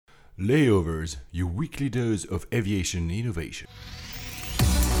Layovers, your weekly dose of aviation innovation.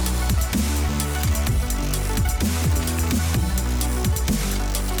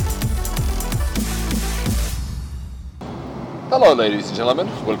 Hello ladies and gentlemen,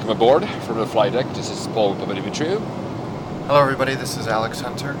 welcome aboard from the flight deck. This is Paul Papadimitriou. Hello everybody, this is Alex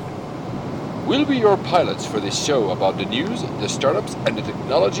Hunter. We'll be your pilots for this show about the news, the startups and the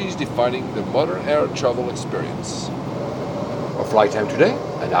technologies defining the modern air travel experience. Our flight time today,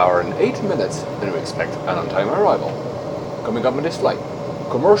 1 hour and 8 minutes, and we expect an on-time arrival. Coming up on this flight,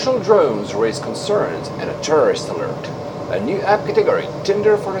 commercial drones raise concerns and a terrorist alert. A new app category,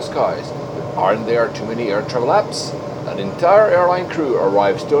 Tinder for the skies. But aren't there too many air travel apps? An entire airline crew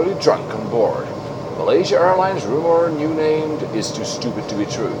arrives totally drunk on board. Malaysia Airlines rumor new named is too stupid to be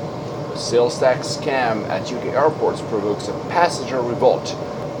true. A sales tax scam at UK airports provokes a passenger revolt.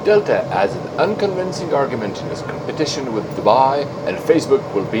 Delta adds an unconvincing argument in its competition with Dubai, and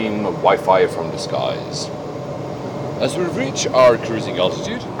Facebook will beam Wi-Fi from the skies. As we reach our cruising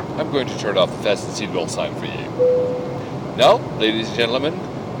altitude, I'm going to turn off the fasten seatbelt sign for you. Now, ladies and gentlemen,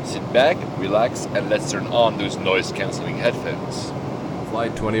 sit back, relax, and let's turn on those noise-canceling headphones.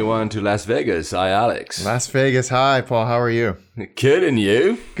 Flight 21 to Las Vegas. Hi, Alex. Las Vegas, hi Paul, how are you? Good, and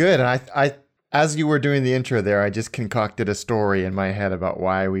you? Good, and I as you were doing the intro there, I just concocted a story in my head about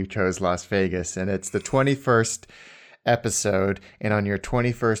why we chose Las Vegas, and it's the 21st episode, and on your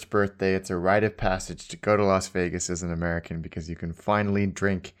 21st birthday, it's a rite of passage to go to Las Vegas as an American because you can finally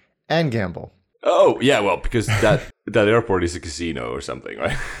drink and gamble. Oh, yeah, well, because that airport is a casino or something,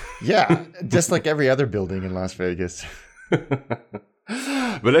 right? Yeah, just like every other building in Las Vegas.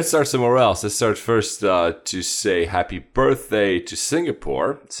 But let's start somewhere else. Let's start first to say happy birthday to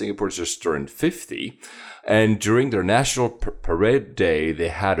Singapore. Singapore just turned 50. And during their National Parade Day, they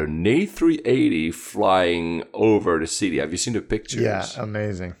had an A380 flying over the city. Have you seen the pictures? Yeah,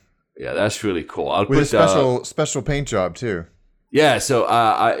 amazing. Yeah, that's really cool. With a special paint job, too. Yeah, so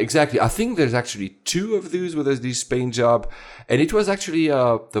exactly. I think there's actually two of these with this paint job, and it was actually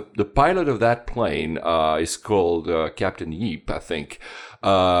the pilot of that plane is called Captain Yeep, I think.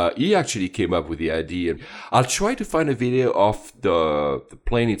 He actually came up with the idea. I'll try to find a video of the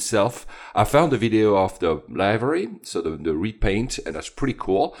plane itself. I found a video of the livery, so the repaint, and that's pretty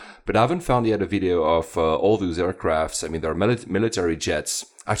cool. But I haven't found yet a video of all those aircrafts. I mean, there are military jets.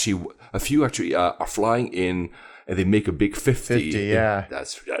 Actually, a few actually are flying in. And they make a big 50. Yeah.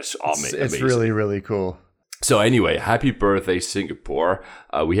 That's amazing. It's really, really cool. So anyway, happy birthday, Singapore.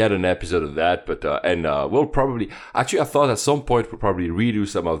 We had an episode of that, but we'll probably... Actually, I thought at some point we'll probably redo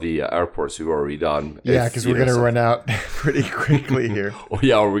some of the airports we've already done. Yeah, because we're going to run out pretty quickly here. Oh,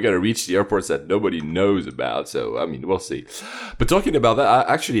 yeah, or we're going to reach the airports that nobody knows about. So, I mean, we'll see. But talking about that,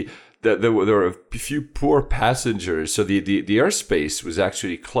 actually... There were a few poor passengers, so the airspace was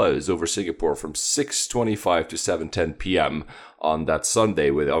actually closed over Singapore from 6:25 to 7:10 p.m. on that Sunday,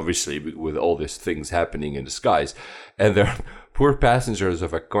 with all these things happening in the skies, and there poor passengers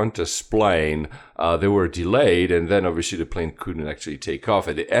of a Qantas plane, they were delayed, and then obviously the plane couldn't actually take off,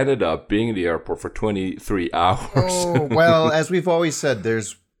 and they ended up being in the airport for 23 hours. Oh, well, as we've always said,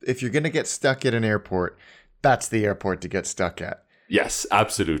 if you're going to get stuck at an airport, that's the airport to get stuck at. Yes,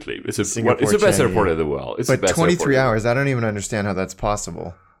 absolutely. It's the best airport in the world. But 23 hours, I don't even understand how that's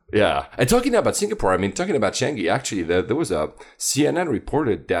possible. Yeah. And talking about Singapore, talking about Changi, actually, there was a CNN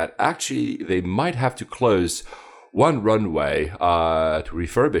reported that actually they might have to close one runway to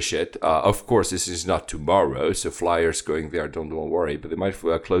refurbish it. Of course, this is not tomorrow, so flyers going there, don't worry, but they might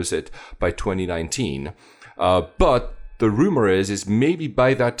close it by 2019. But the rumor is maybe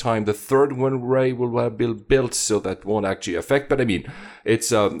by that time the third runway will have been built, so that won't actually affect. But I mean,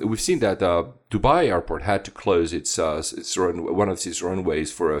 it's we've seen that Dubai Airport had to close its one of its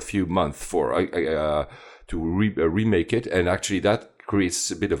runways for a few months to remake it, and actually that creates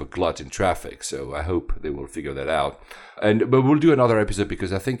a bit of a glut in traffic. So I hope they will figure that out. But we'll do another episode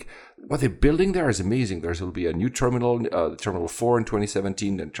because I think what they're building there is amazing. Will be a new terminal, Terminal 4 in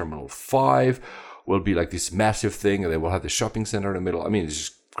 2017, then Terminal 5. Will be like this massive thing, and they will have the shopping center in the middle. I mean, it's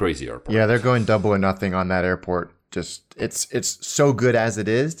just crazy airport. Yeah, they're going double or nothing on that airport. Just it's so good as it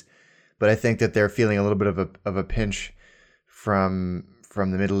is, but I think that they're feeling a little bit of a pinch from the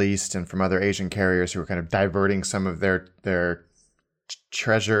Middle East and from other Asian carriers who are kind of diverting some of their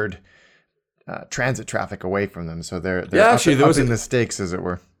treasured transit traffic away from them. So they're upping the stakes, as it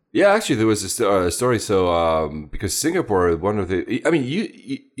were. Yeah, actually, there was a story. So, because Singapore,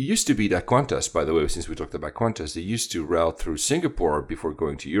 it used to be that Qantas, by the way, since we talked about Qantas, they used to route through Singapore before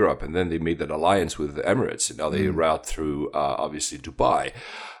going to Europe. And then they made that alliance with Emirates. And now they route through, obviously, Dubai.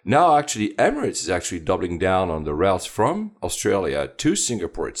 Now, actually, Emirates is actually doubling down on the routes from Australia to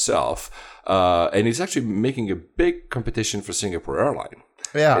Singapore itself. And it's actually making a big competition for Singapore Airline.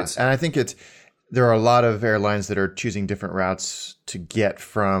 Yeah, and I think there are a lot of airlines that are choosing different routes to get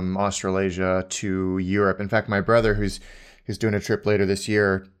from Australasia to Europe. In fact, my brother, who's doing a trip later this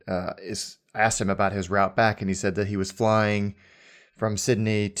year, I asked him about his route back, and he said that he was flying from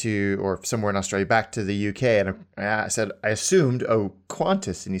Sydney or somewhere in Australia back to the UK. And I said, I assumed,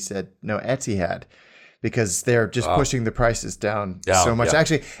 Qantas. And he said, no, Etihad, because they're just pushing the prices down so much.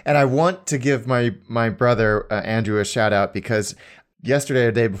 Actually, and I want to give my brother, Andrew, a shout out because yesterday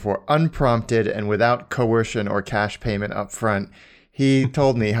or the day before, unprompted and without coercion or cash payment up front, he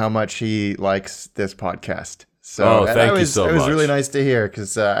told me how much he likes this podcast. So thank you so much. It was really nice to hear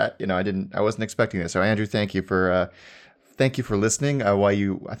because I wasn't expecting this. So Andrew, thank you for listening.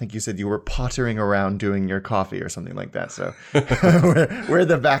 I think you said you were pottering around doing your coffee or something like that. So we're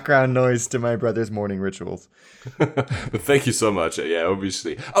the background noise to my brother's morning rituals. But thank you so much. Yeah,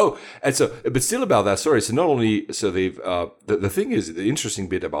 obviously. Oh, and so, but still about that story. So not only, so they've, the thing is, the interesting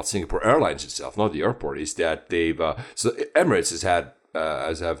bit about Singapore Airlines itself, not the airport, is that they've, so Emirates has had,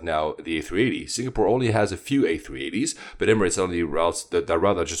 as of now, the A380. Singapore only has a few A380s, but Emirates only routes that I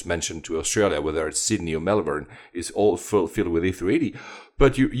rather just mentioned to Australia, whether it's Sydney or Melbourne, is all filled with A380.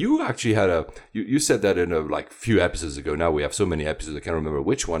 But you actually had you said that in a few episodes ago. Now we have so many episodes, I can't remember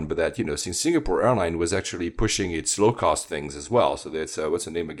which one, but that, since Singapore Airline was actually pushing its low cost things as well. So that's, what's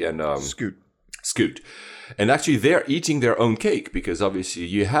the name again? Scoot. And actually they're eating their own cake because obviously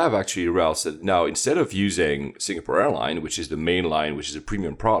you have actually routes that now, instead of using Singapore Airline, which is the main line, which is a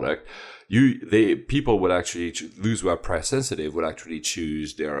premium product, people would actually, those who are price sensitive would actually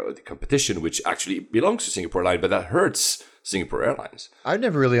choose the competition, which actually belongs to Singapore Airline, but that hurts Singapore Airlines. I've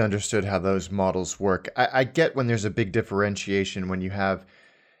never really understood how those models work. I get when there's a big differentiation when you have,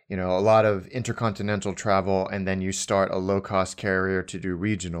 a lot of intercontinental travel and then you start a low-cost carrier to do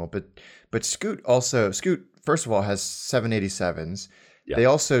regional. But Scoot, first of all, has 787s. Yeah. They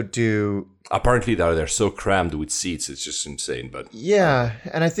also do... Apparently, they're so crammed with seats, it's just insane. But yeah,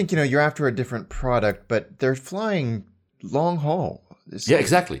 and I think, you're after a different product, but they're flying long haul. Yeah,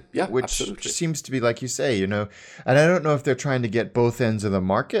 exactly. Yeah, which absolutely. Seems to be like you say, and I don't know if they're trying to get both ends of the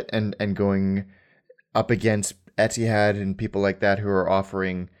market and going up against Etihad and people like that who are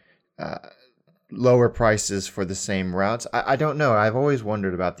offering lower prices for the same routes. I don't know. I've always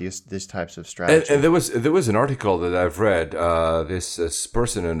wondered about these types of strategies. And there was an article that I've read. This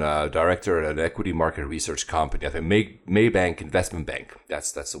person and director at an equity market research company, I think Maybank Investment Bank.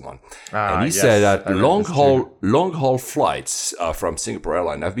 That's the one. And he said that long haul flights from Singapore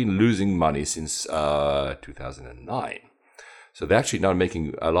Airlines have been losing money since 2009. So they're actually not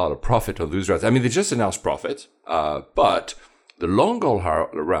making a lot of profit on those routes. I mean, they just announced profit, but the long-haul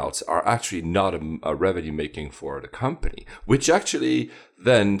routes are actually not a revenue making for the company, which actually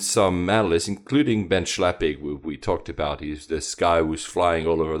then some analysts, including Ben Schleppig, we talked about, he's this guy who's flying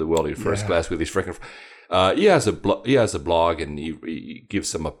all over the world in first class with his freaking... He has a blog and he gives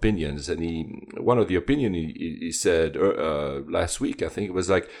some opinions. And one of the opinion he said last week, I think it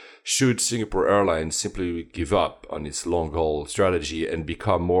was should Singapore Airlines simply give up on its long haul strategy and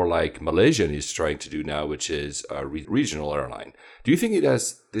become more like Malaysian is trying to do now, which is a regional airline? Do you think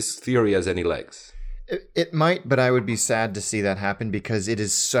this theory has any legs? It might, but I would be sad to see that happen because it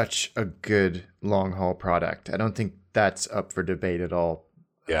is such a good long haul product. I don't think that's up for debate at all.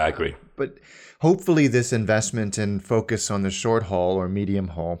 Yeah, I agree. But hopefully this investment and focus on the short haul or medium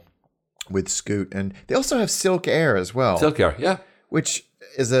haul with Scoot, and they also have Silk Air as well. Silk Air, yeah. Which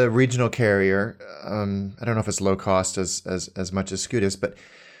is a regional carrier. I don't know if it's low cost as much as Scoot is, but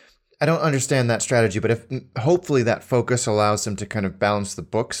I don't understand that strategy. But hopefully that focus allows them to kind of balance the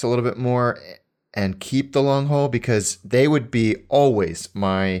books a little bit more and keep the long haul, because they would be always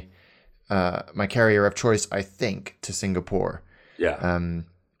my carrier of choice, I think, to Singapore. Yeah.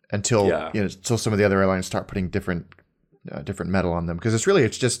 Until some of the other airlines start putting different metal on them, because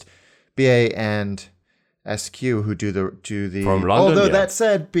it's just BA and SQ who do the from London. Although that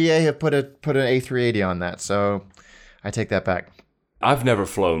said, BA have put an A380 on that, so I take that back. I've never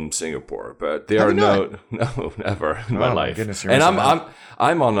flown Singapore, but there are no, never in my life. Goodness, and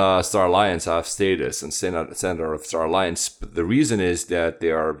I'm on Star Alliance. I have status and center of Star Alliance. But the reason is that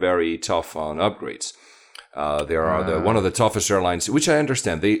they are very tough on upgrades. They are one of the toughest airlines, which I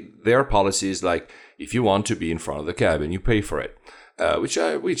understand. Their policy is if you want to be in front of the cabin, you pay for it.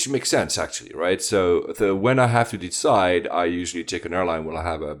 which makes sense actually, right? So when I have to decide, I usually take an airline where I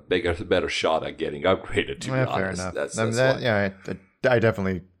have a better shot at getting upgraded. To be honest, fair enough. That's Yeah, I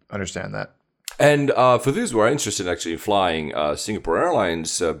definitely understand that. And for those who are interested actually in flying Singapore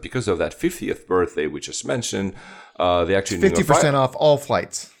Airlines, because of that 50th birthday we just mentioned, they actually 50% off all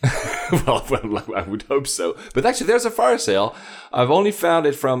flights. well, I would hope so. But actually, there's a fire sale. I've only found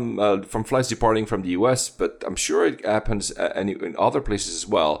it from flights departing from the US, but I'm sure it happens in other places as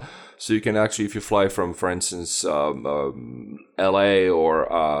well. So you can actually, if you fly from, for instance, LA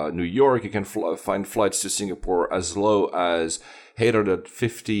or New York, you can find flights to Singapore as low as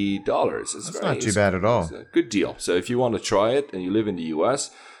 $850. That's not too bad at all. It's a good deal. So if you want to try it and you live in the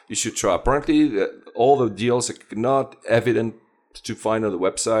US, you should try. Apparently, all the deals are not evident to find on the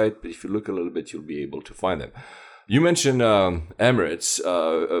website, but if you look a little bit, you'll be able to find them. You mentioned Emirates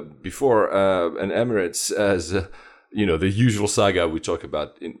before, and Emirates, as the usual saga we talk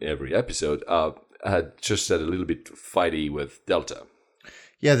about in every episode, had just had a little bit fighty with Delta.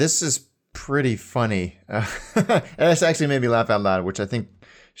 Yeah, this is pretty funny. This actually made me laugh out loud, which I think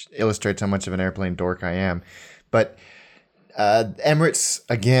illustrates how much of an airplane dork I am. But Emirates,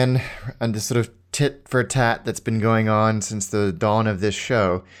 again, and this sort of tit for tat that's been going on since the dawn of this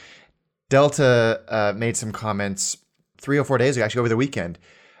show. Delta made some comments 3 or 4 days ago, actually over the weekend,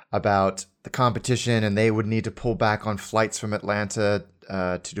 about the competition, and they would need to pull back on flights from Atlanta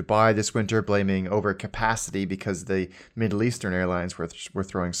to Dubai this winter, blaming overcapacity because the Middle Eastern airlines were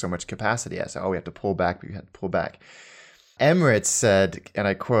throwing so much capacity at us. We have to pull back. We had to pull back. Emirates said, and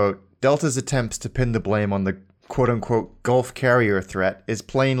I quote, Delta's attempts to pin the blame on the quote-unquote Gulf carrier threat is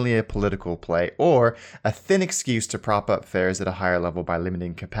plainly a political play or a thin excuse to prop up fares at a higher level by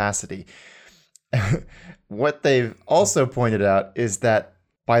limiting capacity. What they've also pointed out is that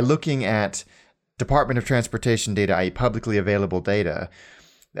by looking at Department of Transportation data, i.e. publicly available data,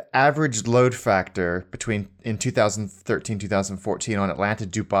 the average load factor in 2013-2014 on Atlanta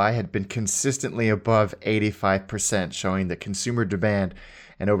Dubai had been consistently above 85%, showing that consumer demand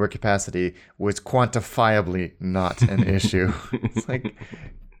and overcapacity was quantifiably not an issue. It's like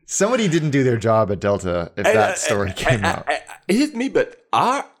somebody didn't do their job at Delta if that story came out. It hit me, but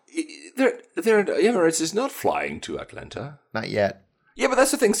Emirates is not flying to Atlanta. Not yet. Yeah, but that's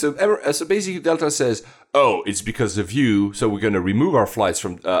the thing. So basically Delta says, it's because of you, so we're going to remove our flights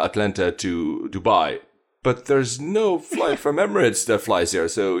from Atlanta to Dubai. But there's no flight from Emirates that flies there.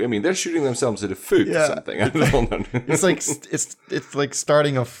 So, I mean, they're shooting themselves in the foot or something. I don't know. It's like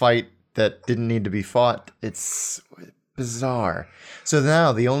starting a fight that didn't need to be fought. It's bizarre. So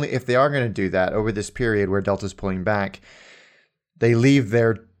now if they are going to do that over this period where Delta's pulling back, they leave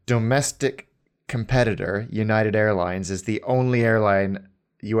their domestic competitor, United Airlines, is the only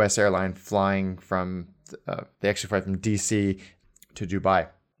U.S. airline flying from, they actually fly from D.C. to Dubai.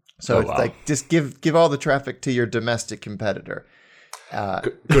 So it's like, just give all the traffic to your domestic competitor.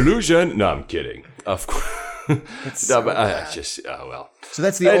 Collusion? No, I'm kidding. Of course. So that's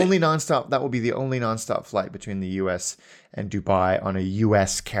the only nonstop. That will be the only nonstop flight between the U.S. and Dubai on a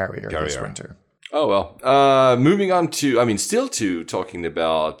U.S. carrier this winter. Oh, well. Moving on to, still talking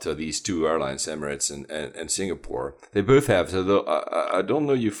about these two airlines, Emirates and Singapore. They both have, so I don't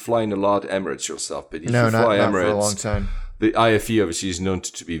know you flying a lot Emirates yourself, but if you fly not Emirates for a long time. The IFE obviously is known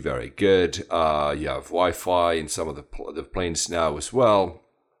to be very good. You have Wi-Fi in some of the planes now as well.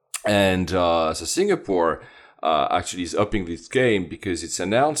 And so Singapore actually is upping this game because it's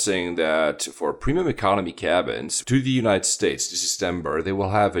announcing that for premium economy cabins to the United States this December, they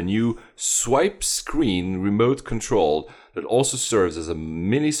will have a new swipe screen remote control that also serves as a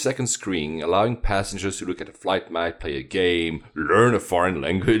millisecond screen, allowing passengers to look at a flight map, play a game, learn a foreign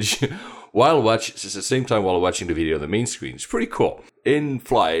language, while watching the video on the main screen. It's pretty cool.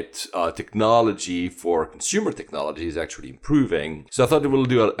 In-flight technology for consumer technology is actually improving. So I thought we'll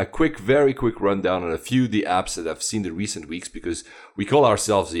do a very quick rundown on a few of the apps that I've seen in recent weeks, because we call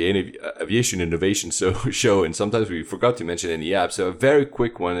ourselves the Aviation Innovation Show, and sometimes we forgot to mention any apps. So a very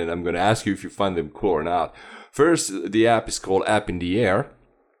quick one, and I'm going to ask you if you find them cool or not. First, the app is called App in the Air.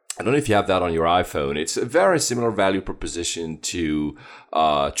 I don't know if you have that on your iPhone. It's a very similar value proposition to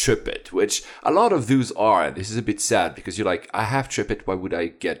TripIt, which a lot of those are. This is a bit sad because you're like, I have TripIt, why would I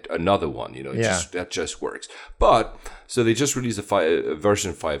get another one? That just works. But so they just released a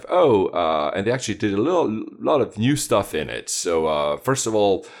version 5.0, and they actually did a lot of new stuff in it. So first of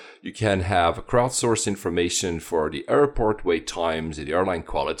all, you can have crowdsourced information for the airport wait times and the airline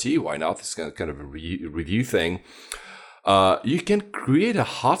quality. Why not? This is kind of a review thing. You can create a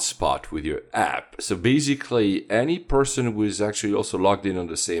hotspot with your app. So basically, any person who is actually also logged in on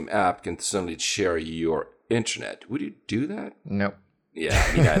the same app can suddenly share your internet. Would you do that? Nope.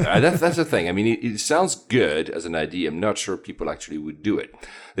 Yeah, me neither. That's the thing. I mean, it sounds good as an idea. I'm not sure people actually would do it.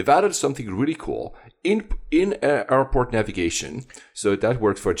 They've added something really cool in airport navigation. So that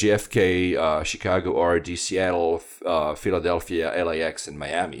worked for JFK, Chicago, RD, Seattle, Philadelphia, LAX, and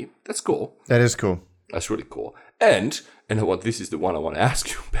Miami. That's cool. That is cool. That's really cool. And what this is the one I want to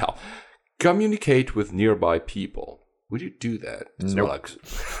ask you about. Communicate with nearby people. Would you do that? Nope.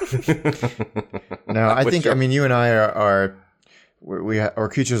 No, I think. I mean, you and I are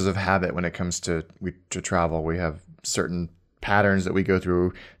creatures of habit when it comes to travel. We have certain patterns that we go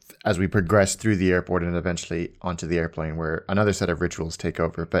through as we progress through the airport and eventually onto the airplane, where another set of rituals take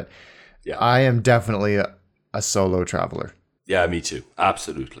over. But yeah, I am definitely a solo traveler. Yeah, me too.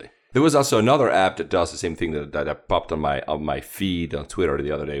 Absolutely. There was also another app that does the same thing that popped on my feed on Twitter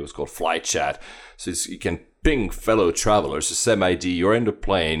the other day. It was called Flight Chat. So you can ping fellow travelers, so SEM ID, you're in the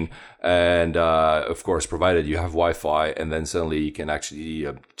plane, and of course, provided you have Wi-Fi, and then suddenly you can actually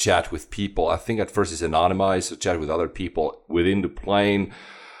chat with people. I think at first it's anonymized, so chat with other people within the plane.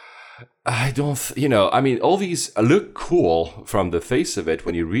 I don't, I mean, all these look cool from the face of it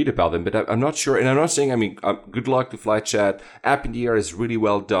when you read about them, but I'm not sure. And I'm not saying, I mean, good luck to Flight Chat. App in the Air is really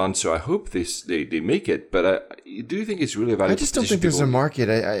well done, so I hope they make it. But do you think it's really valuable? I just don't think there's a market.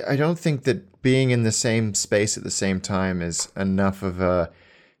 I don't think that being in the same space at the same time is enough of a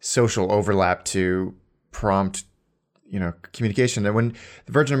social overlap to prompt communication. And when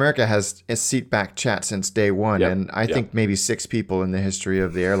the Virgin America has a seat back chat since day one, and I think maybe 6 people in the history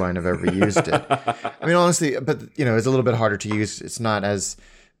of the airline have ever used it. I mean, honestly, but it's a little bit harder to use. It's not as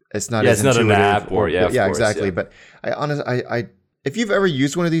as not an app or yeah, of course, exactly. Yeah. But I if you've ever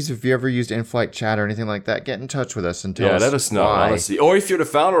used one of these, if you ever used in-flight chat or anything like that, get in touch with us and tell us. Yeah, let us know, why. honestly. Or if you're the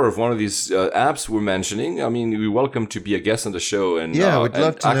founder of one of these apps we're mentioning, I mean, we're welcome to be a guest on the show. And we'd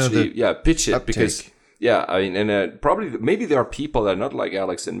love to actually, know pitch it uptake. because. Yeah, I mean, and probably maybe there are people that are not like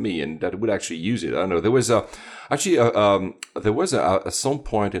Alex and me, and that would actually use it. I don't know. There was at some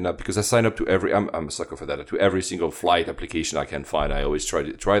point in that, because I sign up to I'm a sucker for that, to every single flight application I can find. I always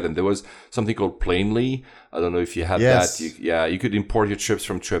try them. There was something called Planely. I don't know if you had that. You could import your trips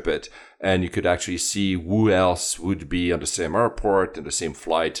from TripIt, and you could actually see who else would be on the same airport and the same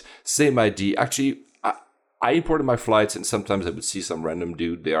flight, same ID. Actually, I imported my flights, and sometimes I would see some random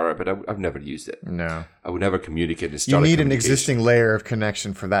dude there, but I've never used it. No. I would never communicate and You start need an existing layer of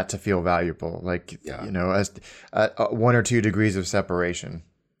connection for that to feel valuable. Like, as 1 or 2 degrees of separation.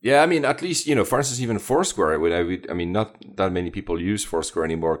 Yeah, I mean, at least, for instance, even Foursquare, not that many people use Foursquare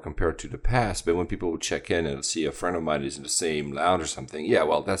anymore compared to the past, but when people would check in and see a friend of mine is in the same lounge or something,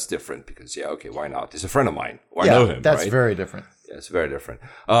 well, that's different because, why not? It's a friend of mine. Or I know him, that's right? very different. Yeah, it's very different.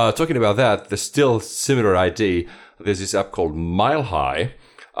 Talking about that, the still similar idea, there's this app called Mile High.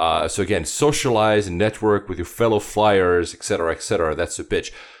 So again, socialize and network with your fellow flyers, et cetera, et cetera. That's the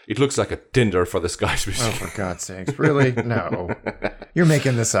pitch. It looks like a Tinder for the skies. Oh, for God's sakes. Really? No. You're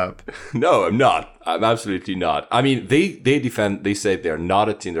making this up. No, I'm not. I'm absolutely not. I mean, they say they're not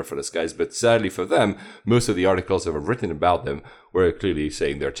a Tinder for the skies, but sadly for them, most of the articles that were written about them were clearly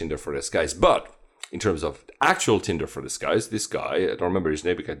saying they're Tinder for the skies. But in terms of actual Tinder for the skies, this guy, I don't remember his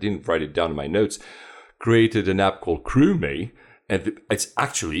name because I didn't write it down in my notes, created an app called CrewMe, and it's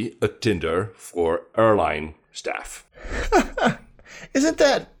actually a Tinder for airline staff. Isn't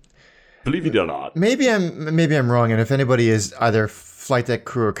that? Believe it or not. Maybe I'm wrong, and if anybody is either flight deck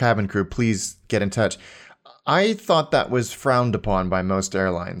crew or cabin crew, please get in touch. I thought that was frowned upon by most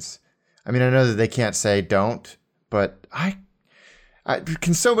airlines. I mean, I know that they can't say don't, but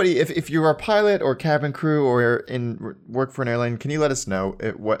can somebody, if you're a pilot or cabin crew or work for an airline, can you let us know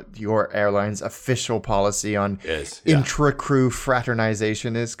what your airline's official policy on intra-crew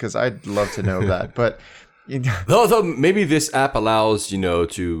fraternization is? Because I'd love to know that. But though maybe this app allows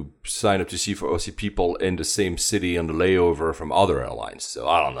to sign up to see people in the same city on the layover from other airlines. So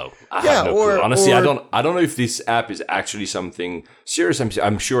I don't know. I have no clue. Honestly, I don't know if this app is actually something serious.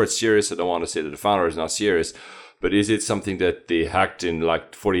 I'm sure it's serious. I don't want to say that the founder is not serious. But is it something that they hacked in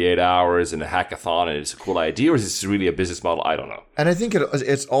like 48 hours in a hackathon and it's a cool idea, or is this really a business model? I don't know. And I think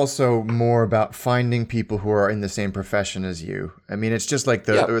it's also more about finding people who are in the same profession as you. I mean, it's just like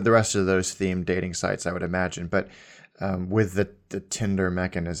the rest of those themed dating sites, I would imagine, but with the Tinder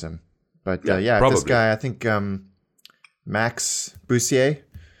mechanism. But this guy, I think Max Boussier.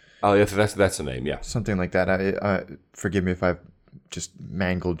 Oh, yeah, that's the name, yeah. Something like that. Forgive me if I've just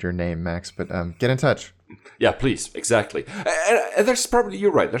mangled your name, Max, but get in touch. Yeah, please. Exactly. And there's probably,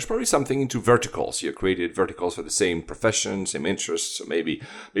 you're right, there's probably something into verticals. You created verticals for the same profession, same interests. So maybe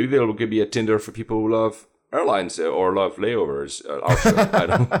there will be a Tinder for people who love airlines or a lot of layovers. I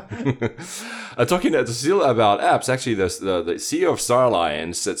don't. Talking to Cecile about apps, actually, the CEO of Star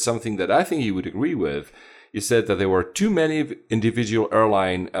Alliance said something that I think you would agree with. He said that there were too many individual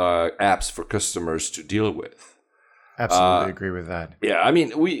airline apps for customers to deal with. Absolutely agree with that. Yeah, I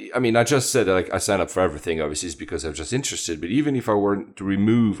mean, I just said that I sign up for everything, obviously, it's because I'm just interested. But even if I were to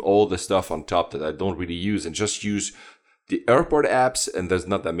remove all the stuff on top that I don't really use and just use the airport apps, and there's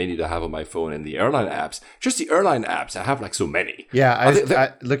not that many to have on my phone, and the airline apps, just the airline apps, I have like so many.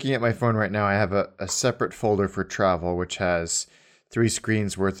 Yeah, looking at my phone right now, I have a separate folder for travel, which has 3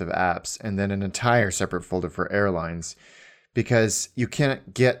 screens worth of apps, and then an entire separate folder for airlines, because you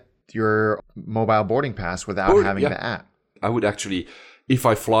can't get your mobile boarding pass without having the app. I would actually, if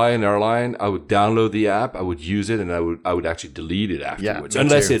I fly an airline, I would download the app, I would use it, and I would actually delete it afterwards.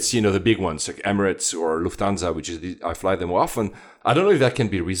 Unless it's, the big ones like Emirates or Lufthansa, which is I fly them often. I don't know if that can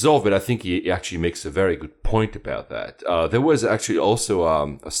be resolved, but I think he actually makes a very good point about that. There was actually also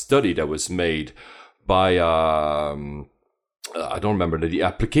a study that was made by I don't remember, the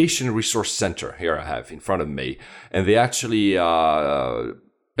Application Resource Center, here I have in front of me, and they actually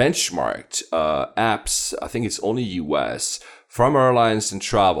benchmarked apps, I think it's only US, from airlines and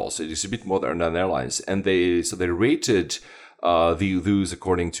travel. So it's a bit more than airlines. And they rated those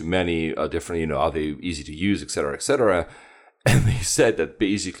according to many different, are they easy to use, et cetera, et cetera. And they said that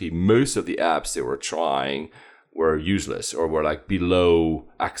basically most of the apps they were trying were useless or were like below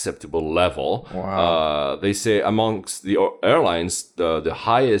acceptable level. Wow. They say amongst the airlines,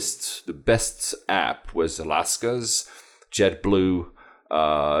 the best app was Alaska's, JetBlue.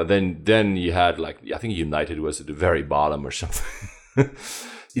 Then you had I think United was at the very bottom or something.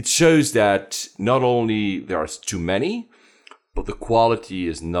 It shows that not only there are too many, but the quality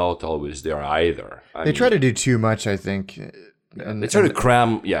is not always there either. They try to do too much, I think. They try to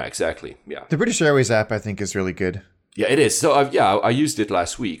cram. Yeah, exactly. Yeah. The British Airways app, I think, is really good. Yeah, it is. So I used it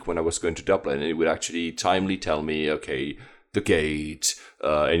last week when I was going to Dublin, and it would actually timely tell me, okay, the gate,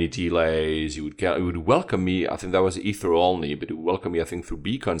 any delays. It would welcome me. I think that was Heathrow only, but it would welcome me, I think, through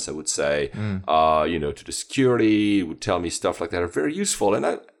beacons, I would say, to the security. It would tell me stuff like that are very useful.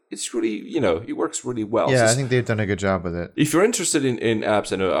 And it's really, it works really well. Yeah, so I think they've done a good job with it. If you're interested in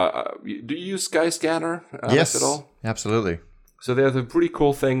apps, I know, do you use Skyscanner yes, at all? Absolutely. So there's a pretty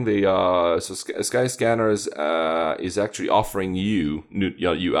cool thing. Skyscanner is actually offering you,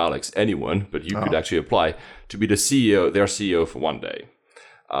 Alex, anyone, but you could actually apply to be their CEO for one day.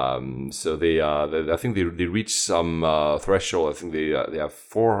 So I think they reached some threshold. I think they have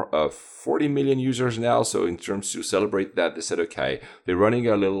 40 million users now. So in terms to celebrate that, they said, okay, they're running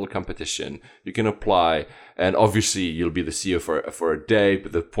a little competition. You can apply, and obviously you'll be the CEO for a day.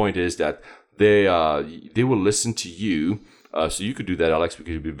 But the point is that they will listen to you. So you could do that, Alex,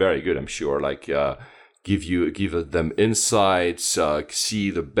 because you'd be very good, I'm sure. Give them insights,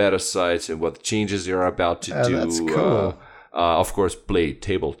 see the better sides and what changes they're about to do. That's cool. Of course, play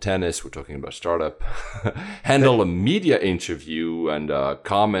table tennis. We're talking about startup. Handle a media interview and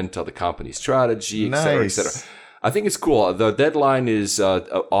comment on the company strategy, etc., etc. I think it's cool. The deadline is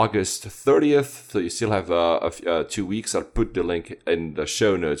August 30th, so you still have 2 weeks. I'll put the link in the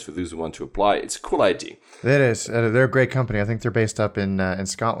show notes for those who want to apply. It's a cool idea. It is. They're a great company. I think they're based up in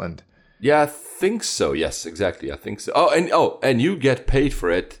Scotland. Yeah, I think so. Yes, exactly. I think so. And you get paid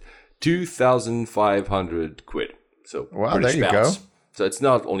for it, 2,500 quid. So wow, there you go. So it's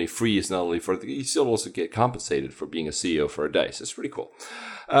not only free. It's not only you still also get compensated for being a CEO for a day. So it's pretty cool.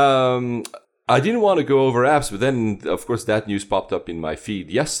 I didn't want to go over apps, but then, of course, that news popped up in my feed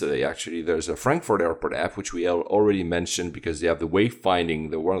yesterday, actually. There's a Frankfurt Airport app, which we already mentioned because they have the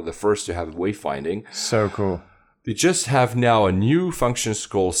wayfinding. They're one of the first to have wayfinding. So cool. They just have now a new function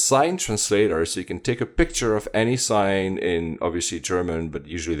called Sign Translator, so you can take a picture of any sign in, obviously, German, but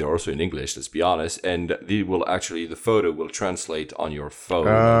usually they're also in English, let's be honest, and the photo will translate on your phone.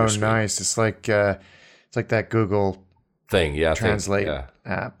 Oh, nice. It's like that Google thing, Translate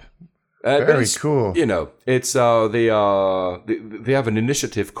app. Very cool. It's they have an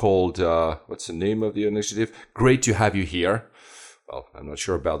initiative called what's the name of the initiative? Great to have you here. Well, I'm not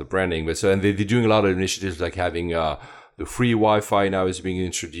sure about the branding, but and they're doing a lot of initiatives like having the free Wi-Fi now is being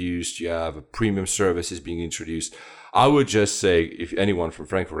introduced. You have a premium service is being introduced. I would just say if anyone from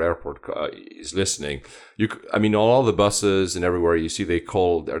Frankfurt Airport is listening, on all the buses and everywhere you see they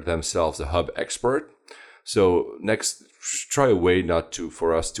call themselves a hub expert. So try a way not to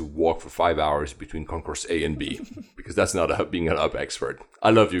for us to walk for 5 hours between concourse A and B, because that's not being an up expert. I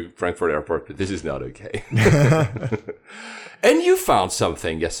love you, Frankfurt Airport, but this is not okay. And you found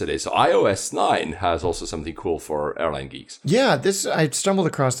something yesterday. So iOS 9 has also something cool for airline geeks. Yeah, I stumbled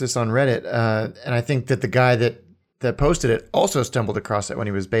across this on Reddit, and I think that the guy that posted it also stumbled across it when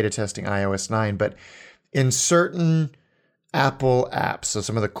he was beta testing iOS 9. But in certain Apple apps, so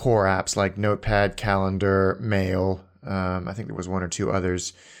some of the core apps like Notepad, Calendar, Mail, I think there was one or two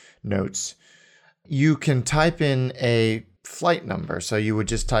others, Notes, you can type in a flight number. So you would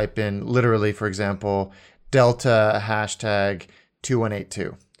just type in literally, for example, Delta hashtag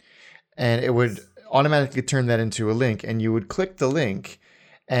 2182. And it would automatically turn that into a link. And you would click the link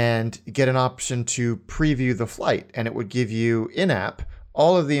and get an option to preview the flight. And it would give you in-app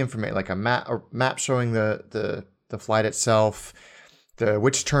all of the information, like a map showing the flight itself,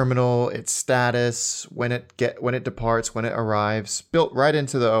 which terminal, its status, when it departs, when it arrives, built right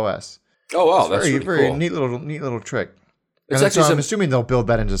into the OS. Oh wow, that's really very cool. neat little trick. It's And actually so I'm assuming they'll build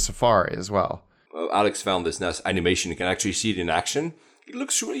that into Safari as well. Alex found this nice animation. You can actually see it in action. It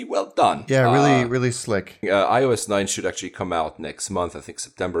looks really well done. Yeah, really slick. iOS 9 should actually come out next month. I think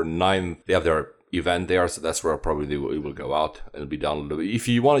September 9th. They have their event there, so that's where probably it will go out. It'll be downloadable. If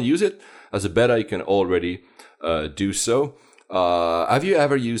you want to use it as a beta, you can already do so. Have you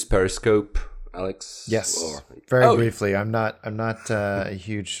ever used Periscope, Alex? Yes, very briefly. I'm not a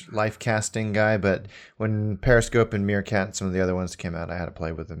huge live casting guy, but when Periscope and Meerkat and some of the other ones came out, I had to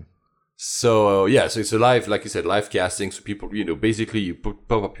play with them. So so it's a live, like you said, live casting. So people, basically you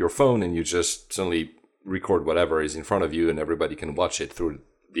pop up your phone and you just suddenly record whatever is in front of you, and everybody can watch it through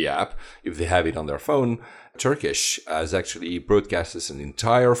the app if they have it on their phone. Turkish has actually broadcasted an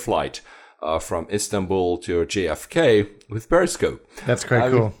entire flight from Istanbul to JFK with Periscope. That's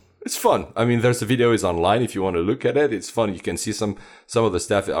quite cool. It's fun. I mean, there's a video is online if you want to look at it. It's fun. You can see some of the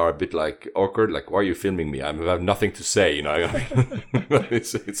stuff are a bit like awkward. Like, why are you filming me? I have nothing to say.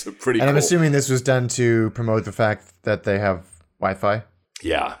 It's a pretty. And cool. I'm assuming this was done to promote the fact that they have Wi-Fi.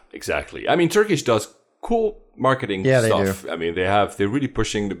 Yeah, exactly. I mean, Turkish does cool marketing stuff. They do. I mean, they're really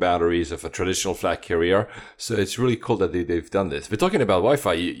pushing the boundaries of a traditional flag carrier. So it's really cool that they've done this. We're talking about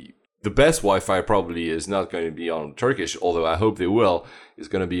Wi-Fi. The best Wi-Fi probably is not going to be on Turkish, although I hope they will. Is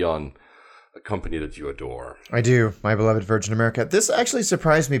going to be on a company that you adore. I do, my beloved Virgin America. This actually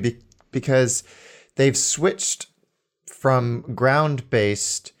surprised me because they've switched from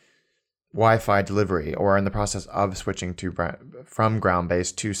ground-based Wi-Fi delivery, or in the process of switching from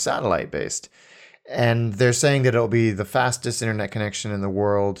ground-based to satellite-based. And they're saying that it'll be the fastest internet connection in the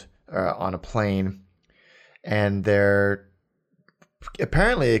world on a plane. And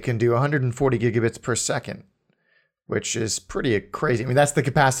apparently it can do 140 gigabits per second, which is pretty crazy. I mean, that's the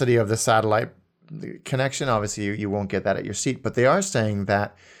capacity of the satellite connection. Obviously, you won't get that at your seat, but they are saying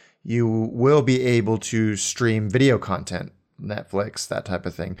that you will be able to stream video content, Netflix, that type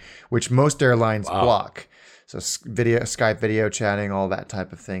of thing, which most airlines block. So Skype video chatting, all that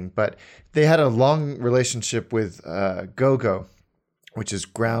type of thing. But they had a long relationship with GoGo, which is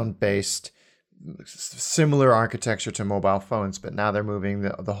ground-based, similar architecture to mobile phones, but now they're moving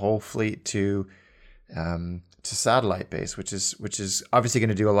the whole fleet to satellite base, which is obviously going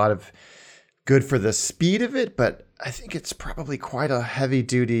to do a lot of good for the speed of it, but I think it's probably quite a heavy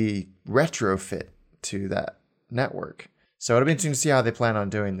duty retrofit to that network. So it'll be interesting to see how they plan on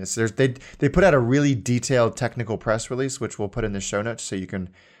doing this. They put out a really detailed technical press release, which we'll put in the show notes so you can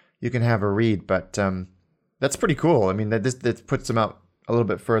have a read. But that's pretty cool. I mean, that puts them out a little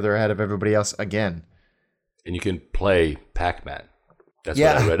bit further ahead of everybody else again. And you can play Pac-Man. That's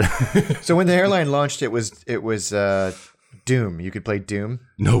what I read. So when the airline launched, it was Doom. You could play Doom.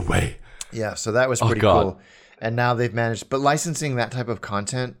 No way. Yeah, so that was pretty cool. And now they've managed, but licensing that type of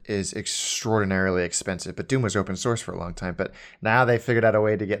content is extraordinarily expensive. But Doom was open source for a long time. But now they figured out a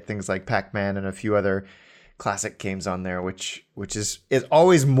way to get things like Pac-Man and a few other classic games on there, which is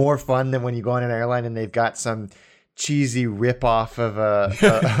always more fun than when you go on an airline and they've got some cheesy rip-off of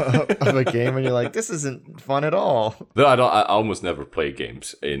a game and you're like, this isn't fun at all. No, I almost never play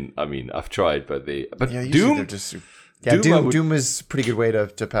games. I've tried, but Doom. Doom is a pretty good way to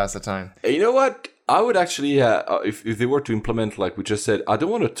pass the time. You know what? I would actually, if they were to implement, like we just said, I don't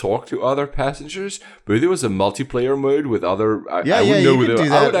want to talk to other passengers, but if there was a multiplayer mode with other,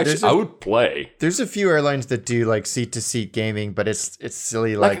 I would play. There's a few airlines that do like seat-to-seat gaming, but it's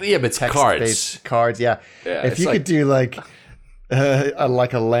silly, like but it's text-based cards. Yeah, if you could do like a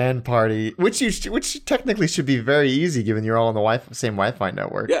LAN party, which technically should be very easy given you're all on the same Wi-Fi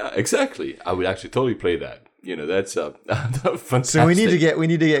network. Yeah, exactly. I would actually totally play that. That's fantastic. So we need to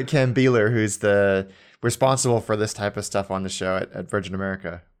get Ken Beeler, who's the responsible for this type of stuff on the show at Virgin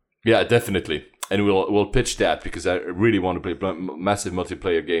America. Yeah, definitely. And we'll pitch that because I really want to play massive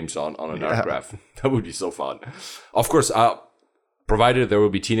multiplayer games on an aircraft. That would be so fun. Of course, provided there will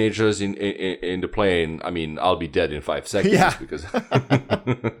be teenagers in the plane, I mean, I'll be dead in 5 seconds. Yeah. Because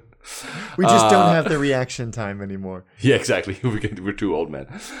we just don't have the reaction time anymore. Yeah, exactly. We're too old, man.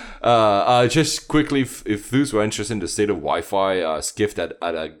 Just quickly, if those who are interested in the state of Wi-Fi, Skift had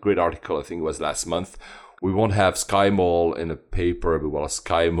a great article, I think it was last month. We won't have SkyMall in a paper, but we'll have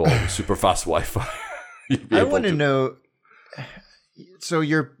SkyMall super fast Wi-Fi. I want to know. So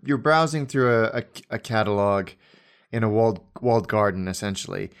you're browsing through a catalog in a walled garden,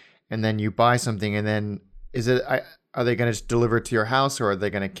 essentially, and then you buy something, and then are they going to just deliver it to your house, or are they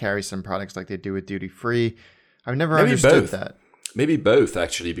going to carry some products like they do with duty free? I've never understood that. Maybe both,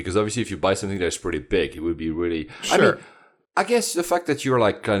 actually, because obviously if you buy something that's pretty big, it would be really... Sure. I mean, I guess the fact that you're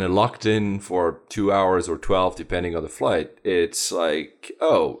like kind of locked in for 2 hours or 12, depending on the flight, it's like,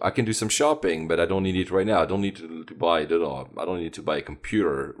 oh, I can do some shopping, but I don't need it right now. I don't need to buy it at all. I don't need to buy a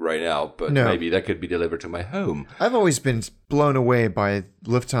computer right now, but maybe that could be delivered to my home. I've always been blown away by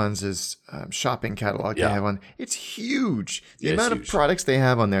Lufthansa's shopping catalog they have on. It's huge. The amount of products they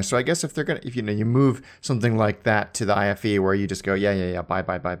have on there. So I guess if you move something like that to the IFE where you just go,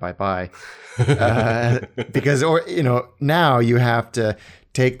 buy. Because now you have to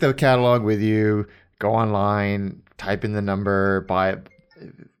take the catalog with you, go online, type in the number, buy it,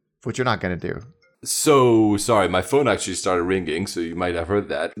 which you're not going to do. So, sorry, my phone actually started ringing, so you might have heard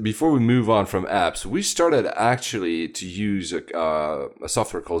that. Before we move on from apps, we started actually to use a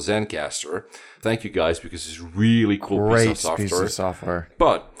software called Zencaster. Thank you guys, because it's really cool piece of software.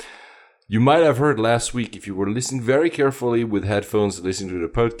 But you might have heard last week, if you were listening very carefully with headphones, listening to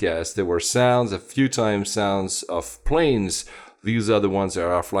the podcast, there were a few times sounds of planes. These are the ones that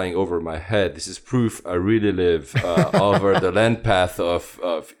are flying over my head. This is proof I really live over the land path of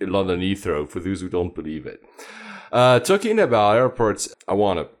London Heathrow, for those who don't believe it. Talking about airports, I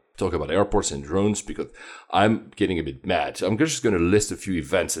want to talk about airports and drones because I'm getting a bit mad. I'm just going to list a few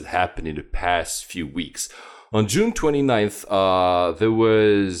events that happened in the past few weeks. On June 29th, there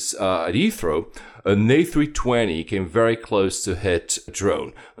was, at Heathrow, an A320 came very close to hit a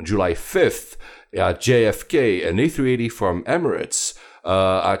drone. On July 5th, JFK, an A380 from Emirates,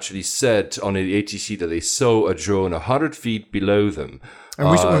 actually said on the ATC that they saw a drone 100 feet below them. And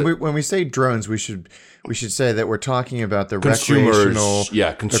when we say drones, we should say that we're talking about the recreational,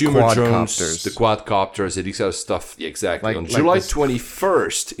 consumer the drones, quadcopters. the quadcopters, and this other stuff. Yeah, exactly. On July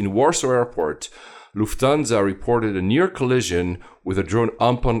 21st, in Warsaw Airport, Lufthansa reported a near collision with a drone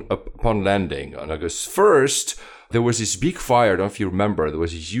upon landing. On August 1st, there was this big fire. I don't know if you remember. There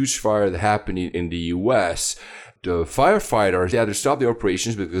was a huge fire that happened in the US. The firefighters had to stop the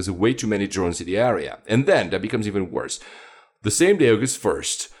operations because there were way too many drones in the area. And then that becomes even worse. The same day, August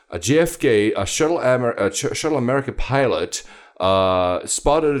 1st, a JFK, a Shuttle America pilot,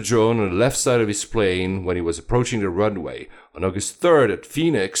 spotted a drone on the left side of his plane when he was approaching the runway. On August 3rd, at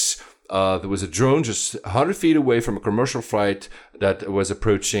Phoenix, there was a drone just 100 feet away from a commercial flight that was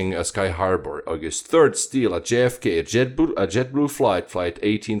approaching Sky Harbor. August 3rd, still at JFK, a JetBlue flight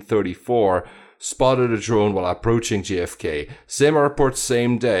 1834, spotted a drone while approaching JFK. Same airport,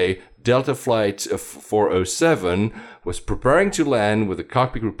 same day, Delta Flight 407 was preparing to land with the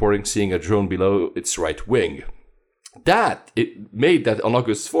cockpit reporting seeing a drone below its right wing. It made that on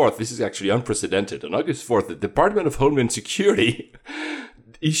August 4th, this is actually unprecedented. On August 4th, the Department of Homeland Security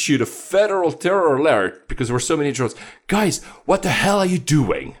issued a federal terror alert because there were so many drones. Guys, what the hell are you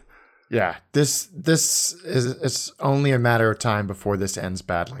doing? Yeah, this is it's only a matter of time before this ends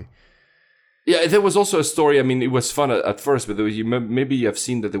badly. Yeah, there was also a story. I mean, it was fun at first, but maybe you have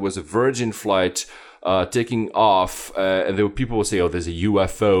seen that there was a Virgin flight taking off, and there were people who say, "Oh, there's a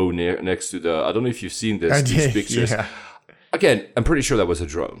UFO next to the." I don't know if you've seen these pictures. Yeah. Again, I'm pretty sure that was a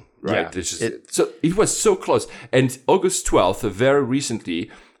drone, right? Yeah, so it was so close. And August 12th, very recently,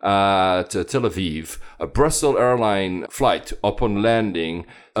 to Tel Aviv, a Brussels airline flight, upon landing,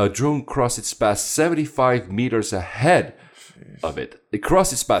 a drone crossed its path 75 meters ahead of it. It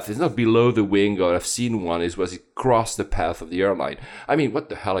crossed its path. It's not below the wing, or I've seen one. It crossed the path of the airline. I mean, what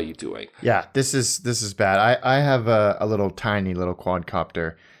the hell are you doing? Yeah, this is bad. I have a tiny little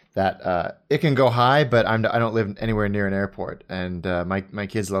quadcopter that it can go high, but I don't live anywhere near an airport, and my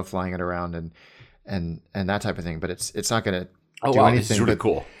kids love flying it around and that type of thing. But it's not going to do anything. This is really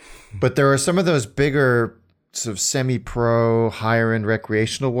cool. But there are some of those bigger sort of semi-pro, higher-end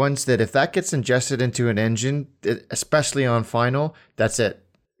recreational ones that if that gets ingested into an engine, especially on final, that's it.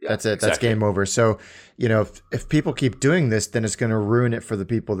 That's it. That's exactly. game over. So, if people keep doing this, then it's going to ruin it for the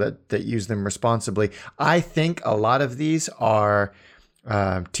people that use them responsibly. I think a lot of these are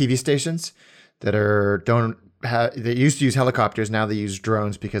TV stations that they used to use helicopters. Now they use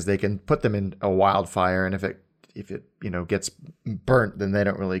drones because they can put them in a wildfire, and if it gets burnt, then they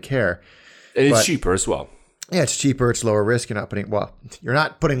don't really care. And it's cheaper as well. Yeah, it's cheaper. It's lower risk. You're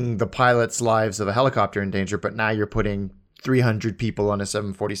not putting the pilots' lives of a helicopter in danger, but now you're putting 300 people on a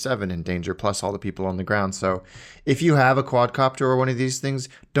 747 in danger, plus all the people on the ground. So if you have a quadcopter or one of these things,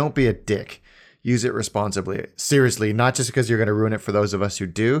 don't be a dick. Use it responsibly. Seriously, not just because you're going to ruin it for those of us who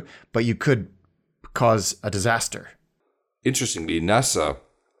do, but you could cause a disaster. Interestingly, NASA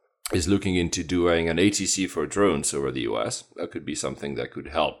is looking into doing an ATC for drones over the US. That could be something that could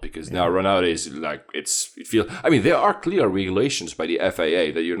help, because now nowadays, there are clear regulations by the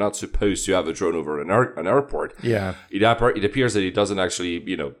FAA that you're not supposed to have a drone over an airport. Yeah. It appears that it doesn't actually,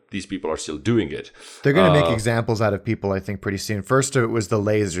 these people are still doing it. They're going to make examples out of people, I think, pretty soon. First, it was the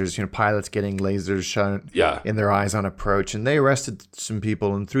lasers, pilots getting lasers shown in their eyes on approach. And they arrested some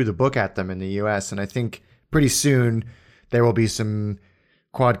people and threw the book at them in the US. And I think pretty soon there will be some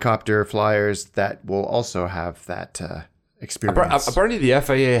quadcopter flyers that will also have that experience. Apparently, the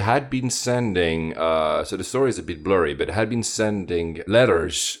FAA had been sending, so the story is a bit blurry, but had been sending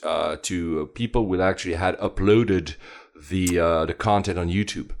letters to people who actually had uploaded the content on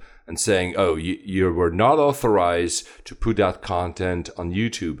YouTube and saying, oh, you were not authorized to put that content on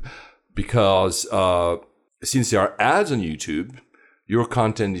YouTube because since there are ads on YouTube, your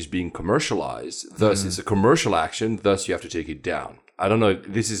content is being commercialized. Thus, it's a commercial action. Thus, you have to take it down. I don't know.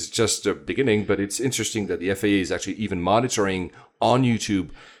 This is just the beginning, but it's interesting that the FAA is actually even monitoring on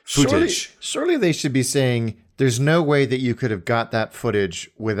YouTube footage. Surely they should be saying there's no way that you could have got that footage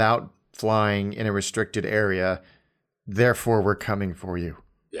without flying in a restricted area. Therefore, we're coming for you.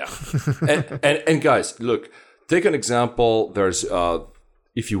 Yeah. and guys, look, take an example. There's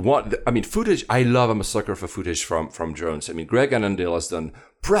if you want, footage. I'm a sucker for footage from drones. Greg Annandale has done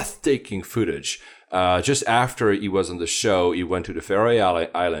breathtaking footage. Just after he was on the show, he went to the Faroe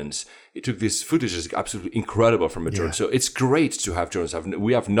Islands. He took this footage that's absolutely incredible from a drone. Yeah. So it's great to have drones.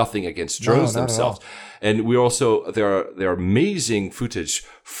 We have nothing against drones themselves. And we also, there are amazing footage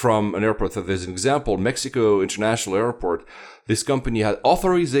from an airport. So there's an example, Mexico International Airport. This company had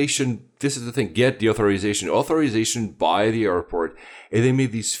authorization. This is the thing, get the authorization by the airport. And they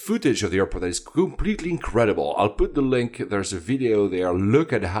made this footage of the airport that is completely incredible. I'll put the link. There's a video there.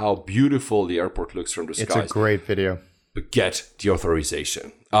 Look at how beautiful the airport looks from the skies. It's a great video. But get the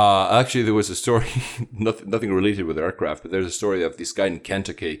authorization. Actually, there was a story, nothing related with aircraft, but there's a story of this guy in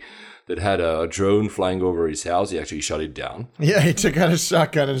Kentucky that had a drone flying over his house. He actually shot it down. Yeah, he took out a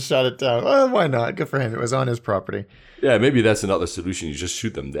shotgun and shot it down. Well, why not? Good for him. It was on his property. Yeah, maybe that's another solution. You just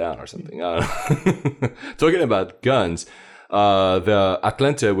shoot them down or something. I don't know. Talking about guns, the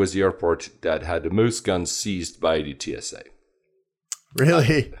Atlanta was the airport that had the most guns seized by the TSA.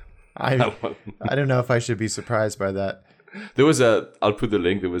 Really? I don't know if I should be surprised by that. There was I'll put the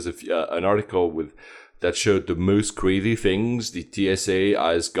link. There was an article that showed the most crazy things the TSA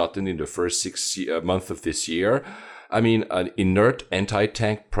has gotten in the first 6 months of this year. An inert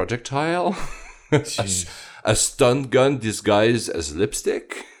anti-tank projectile, a stun gun disguised as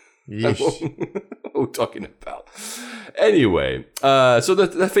lipstick. What are we talking about? Anyway, so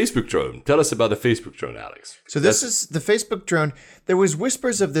the Facebook drone. Tell us about the Facebook drone, Alex. So this is the Facebook drone. There was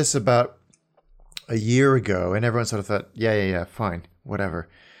whispers of this about a year ago, and everyone sort of thought, yeah, fine, whatever.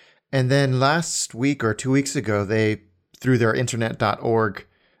 And then last week or 2 weeks ago, they, through their internet.org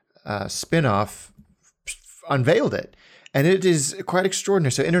spinoff, unveiled it. And it is quite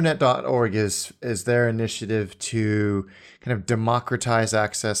extraordinary. So internet.org is their initiative to kind of democratize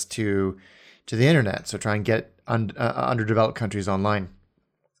access to the internet. So try and get underdeveloped countries online.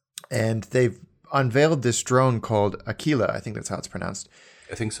 And they've unveiled this drone called Aquila. I think that's how it's pronounced.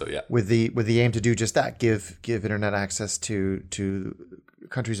 I think so, yeah. With the aim to do just that, give internet access to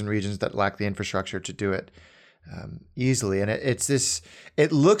countries and regions that lack the infrastructure to do it easily. And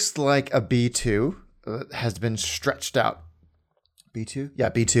it looks like a B2 has been stretched out. B2? Yeah,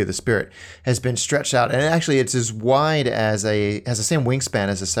 B2, the Spirit, has been stretched out. And actually it's as wide as has the same wingspan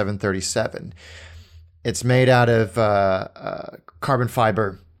as a 737. It's made out of carbon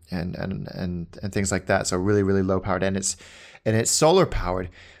fiber and things like that. So really, really low powered. And it's solar powered.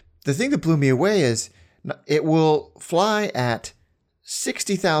 The thing that blew me away is it will fly at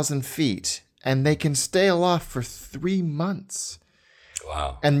 60,000 feet and they can stay aloft for 3 months.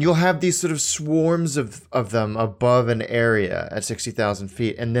 Wow. And you'll have these sort of swarms of them above an area at 60,000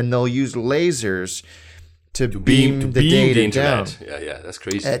 feet. And then they'll use lasers to beam the data down. Yeah, that's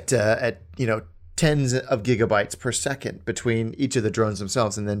crazy. At tens of gigabytes per second between each of the drones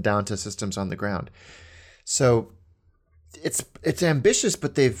themselves, and then down to systems on the ground. So it's ambitious,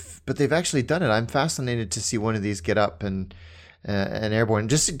 but they've actually done it. I'm fascinated to see one of these get up and airborne,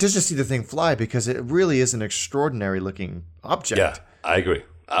 just to see the thing fly, because it really is an extraordinary looking object. Yeah, I agree.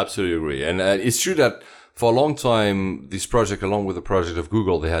 Absolutely agree. And it's true that for a long time, this project, along with the project of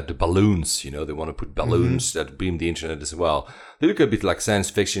Google, they had the balloons. They want to put balloons that beam the internet as well. They look a bit like science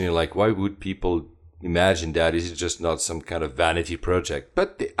fiction. You're like, why would people imagine that? Is it just not some kind of vanity project?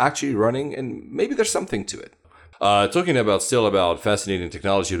 But they're actually running, and maybe there's something to it. Talking about fascinating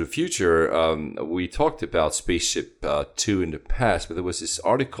technology of the future, we talked about Spaceship 2 in the past, but there was this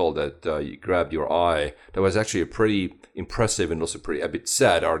article that grabbed your eye that was actually a pretty impressive and also a bit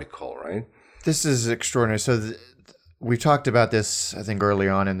sad article, right? This is extraordinary. So we talked about this, I think, early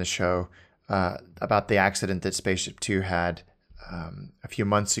on in the show, about the accident that Spaceship 2 had a few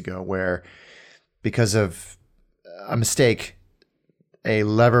months ago, where because of a mistake, a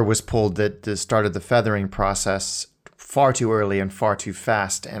lever was pulled that started the feathering process far too early and far too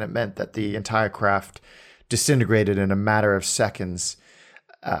fast, and it meant that the entire craft disintegrated in a matter of seconds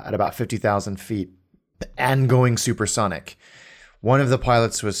at about 50,000 feet and going supersonic. One of the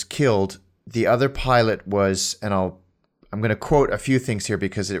pilots was killed. The other pilot was, and I'm going to quote a few things here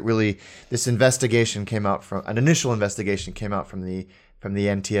because this investigation came out from an initial investigation came out from the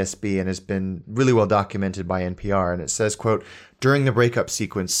NTSB and has been really well documented by NPR. And it says, quote, during the breakup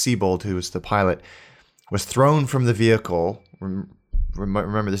sequence, Siebold, who was the pilot, was thrown from the vehicle.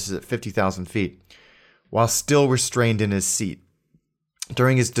 Remember, this is at 50,000 feet, while still restrained in his seat.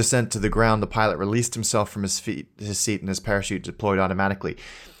 During his descent to the ground, the pilot released himself from his seat, and his parachute deployed automatically.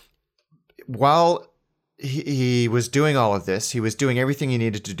 While he was doing all of this, he was doing everything he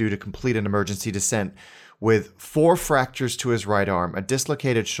needed to do to complete an emergency descent, with 4 fractures to his right arm, a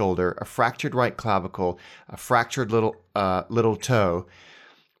dislocated shoulder, a fractured right clavicle, a fractured little toe,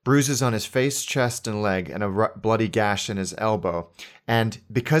 bruises on his face, chest, and leg, and a bloody gash in his elbow. And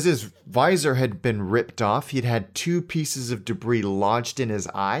because his visor had been ripped off, he'd had 2 pieces of debris lodged in his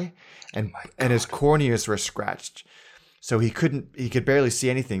eye, and his corneas were scratched. So he could barely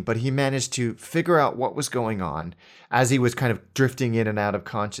see anything, but he managed to figure out what was going on as he was kind of drifting in and out of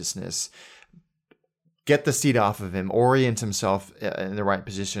consciousness, get the seat off of him, orient himself in the right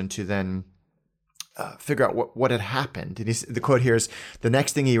position to then figure out what had happened. And the quote here is, the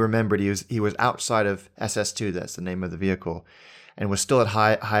next thing he remembered, he was outside of SS2, that's the name of the vehicle, and was still at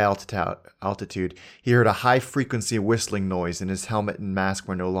high altitude. He heard a high-frequency whistling noise, and his helmet and mask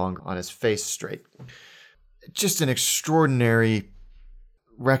were no longer on his face straight. Just an extraordinary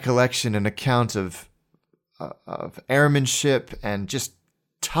recollection and account of airmanship and just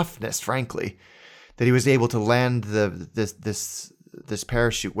toughness, frankly, that he was able to land this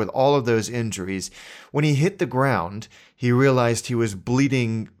parachute with all of those injuries. When he hit the ground, he realized he was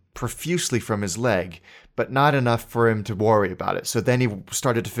bleeding profusely from his leg, but not enough for him to worry about it. So then he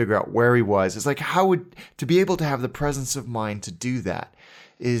started to figure out where he was. It's like, to be able to have the presence of mind to do that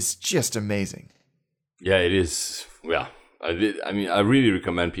is just amazing. Yeah, it is. Yeah, I really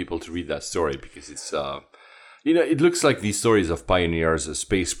recommend people to read that story because it's, it looks like these stories of pioneers, a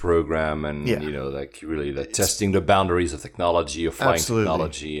space program, and like really testing the boundaries of technology, of flying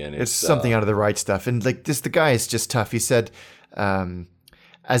technology, and it's something out of the right stuff. And like this, the guy is just tough. He said,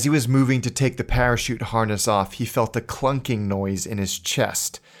 as he was moving to take the parachute harness off, he felt a clunking noise in his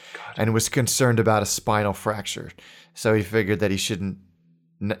chest, and was concerned about a spinal fracture. So he figured that he shouldn't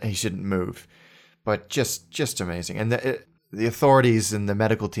move. But just amazing. And the authorities and the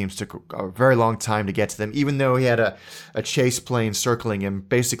medical teams took a very long time to get to them, even though he had a chase plane circling him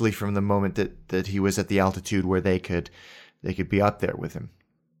basically from the moment that he was at the altitude where they could be up there with him.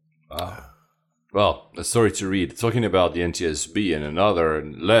 Wow. Well, a story to read. Talking about the NTSB and another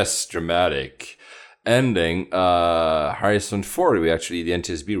less dramatic ending, Harrison Ford, the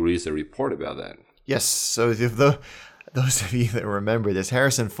NTSB released a report about that. Yes. So those of you that remember this,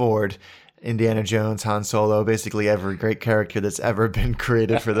 Harrison Ford, Indiana Jones, Han Solo, basically every great character that's ever been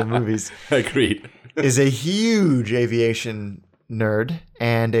created for the movies. Agreed. Is a huge aviation nerd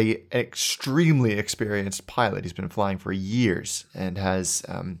and an extremely experienced pilot. He's been flying for years and has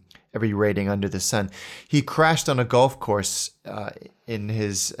every rating under the sun. He crashed on a golf course in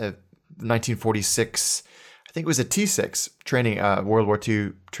his 1946, I think it was a T-6 training, World War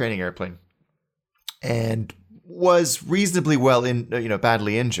II training airplane, and was reasonably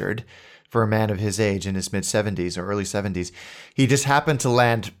badly injured for a man of his age in his mid-70s or early 70s. He just happened to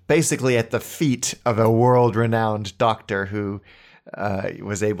land basically at the feet of a world-renowned doctor who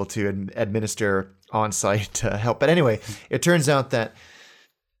was able to administer on-site help. But anyway, it turns out that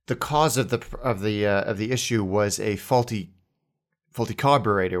the cause of the issue was a faulty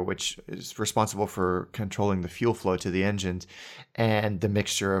carburetor, which is responsible for controlling the fuel flow to the engines and the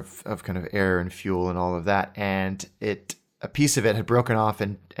mixture of kind of air and fuel and all of that. And a piece of it had broken off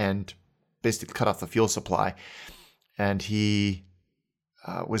and basically cut off the fuel supply. And he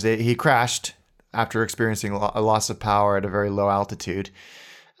crashed after experiencing a loss of power at a very low altitude.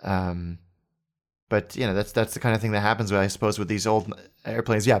 But that's the kind of thing that happens, I suppose, with these old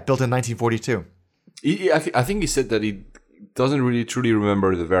airplanes. Yeah, built in 1942. I think he said that he doesn't really truly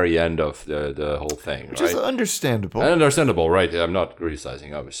remember the very end of the whole thing, which is understandable. Understandable, right? I'm not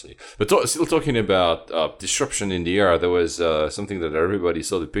criticizing, obviously, but still talking about disruption in the air. There was something that everybody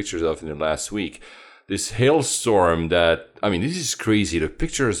saw the pictures of in the last week. This hailstorm that, this is crazy. The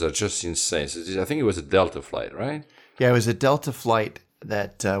pictures are just insane. I think it was a Delta flight, right? Yeah, it was a Delta flight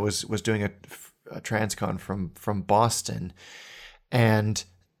that was doing a transcon from Boston, and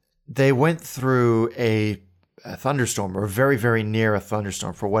they went through a thunderstorm, or very, very near a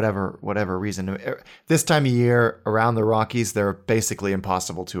thunderstorm, for whatever reason. This time of year around the Rockies, they're basically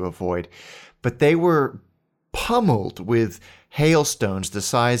impossible to avoid. But they were pummeled with hailstones the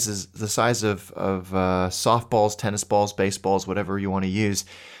size of softballs, tennis balls, baseballs, whatever you want to use.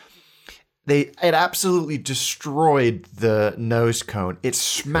 It absolutely destroyed the nose cone. It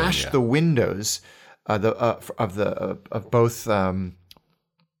smashed the windows of both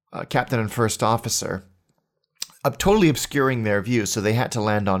captain and first officer, totally obscuring their view. So they had to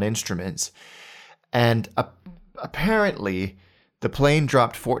land on instruments, and apparently the plane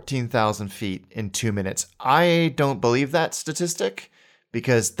dropped 14,000 feet in 2 minutes. I don't believe that statistic,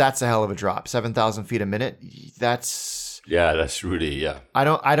 because that's a hell of a drop. 7,000 feet a minute. That's really, yeah.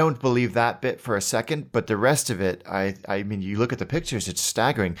 I don't believe that bit for a second, but the rest of it, I mean, you look at the pictures, it's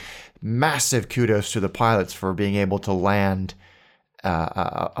staggering. Massive kudos to the pilots for being able to land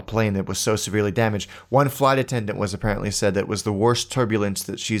a plane that was so severely damaged. One flight attendant was apparently said that it was the worst turbulence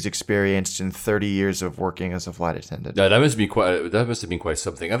that she's experienced in 30 years of working as a flight attendant. Yeah, that must have been quite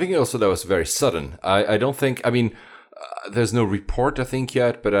something. I think also that was very sudden. I don't think, there's no report, I think,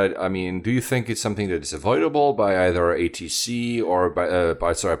 yet, but do you think it's something that is avoidable by either ATC or by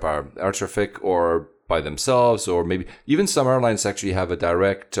air traffic, or by themselves, or maybe even some airlines actually have a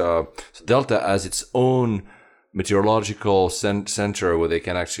direct, Delta has its own meteorological center where they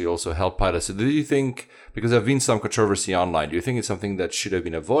can actually also help pilots. So do you think, because there have been some controversy online, do you think it's something that should have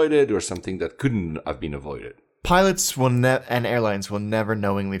been avoided, or something that couldn't have been avoided? Pilots and airlines will never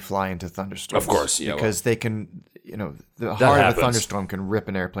knowingly fly into thunderstorms. Of course, because they can, the heart of a thunderstorm can rip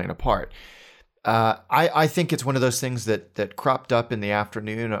an airplane apart. I think it's one of those things that cropped up in the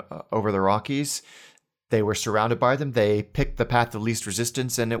afternoon over the Rockies. They were surrounded by them. They picked the path of least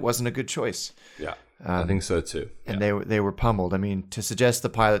resistance, and it wasn't a good choice. Yeah, I think so too. And they were pummeled. To suggest the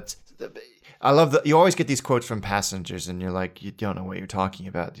pilots, I love that you always get these quotes from passengers, and you're like, you don't know what you're talking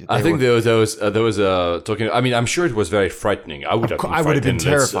about. I think there was talking. I'm sure it was very frightening. I would have been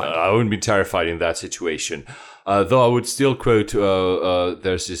terrified. I wouldn't be terrified in that situation. Though I would still quote,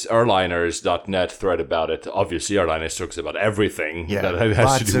 there's this airliners.net thread about it. Obviously, airliners talks about everything that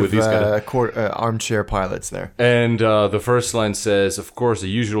has to do with these kind of armchair pilots there. And the first line says, of course, the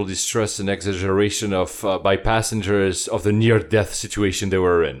usual distress and exaggeration by passengers of the near-death situation they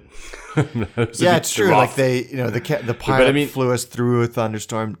were in. Yeah, it's true. Rough. Like the pilot flew us through a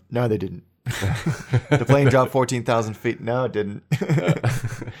thunderstorm. No, they didn't. The plane dropped 14,000 feet. No, it didn't.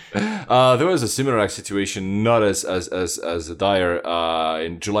 There was a similar situation, not as dire.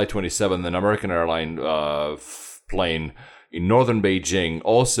 In July 27, an American airline plane in northern Beijing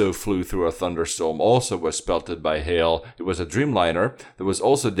also flew through a thunderstorm, also was pelted by hail. It was a Dreamliner. There was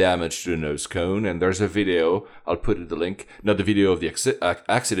also damage to the nose cone, and there's a video. I'll put in the link. Not the video of the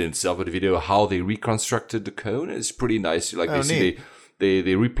accident itself, but the video of how they reconstructed the cone. It's pretty nice.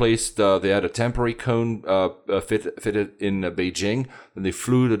 They replaced, they had a temporary cone fitted in Beijing. Then they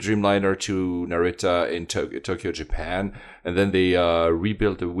flew the Dreamliner to Narita in Tokyo, Japan. And then they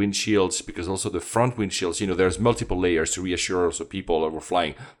rebuilt the windshields, because also the front windshields, there's multiple layers to reassure also people that were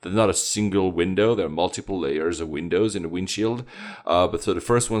flying. There's not a single window. There are multiple layers of windows in the windshield. But so the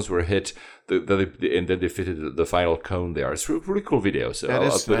first ones were hit, and then they fitted the final cone there. It's a really cool video. So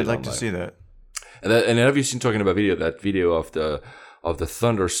I'd like to see that. And have you seen, talking about that video of the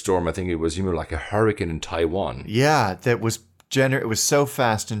thunderstorm? I think it was like a hurricane in Taiwan. Yeah, that was it was so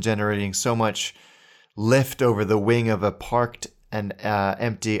fast and generating so much lift over the wing of a parked and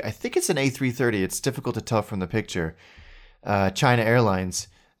empty. I think it's an A330. It's difficult to tell from the picture. China Airlines.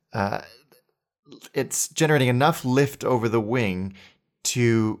 it's generating enough lift over the wing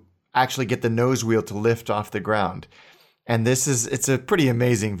to actually get the nose wheel to lift off the ground. And it's a pretty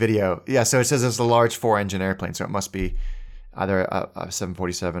amazing video. Yeah, so it says it's a large 4-engine airplane, so it must be either a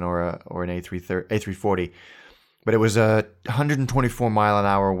 747 or an A340. But it was a 124 mile an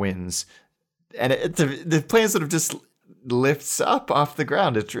hour winds, and the plane sort of just lifts up off the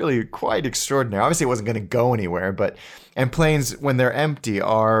ground. It's really quite extraordinary. Obviously, it wasn't going to go anywhere, and planes, when they're empty,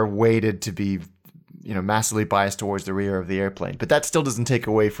 are weighted to be, massively biased towards the rear of the airplane. But that still doesn't take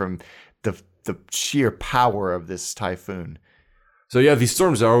away from the sheer power of this typhoon. So yeah, these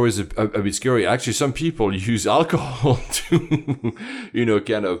storms are always a bit scary. Actually, some people use alcohol to,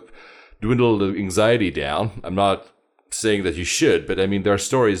 kind of dwindle the anxiety down. I'm not saying that you should, but I mean, there are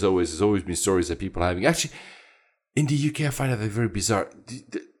stories there's always been stories that people having. Actually, in the UK, I find that very bizarre.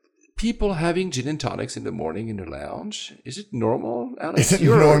 People having gin and tonics in the morning in the lounge. Is it normal, Alex? Is it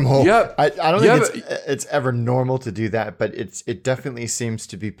normal? Yeah. I don't think it's ever normal to do that, but it definitely seems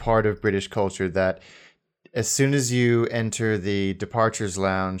to be part of British culture that as soon as you enter the departures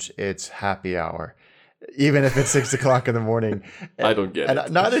lounge, it's happy hour. Even if it's 6 o'clock in the morning. I don't get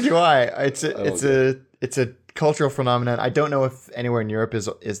it. Neither do I. It's a cultural phenomenon. I don't know if anywhere in Europe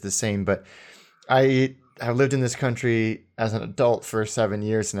is the same, but I have lived in this country as an adult for 7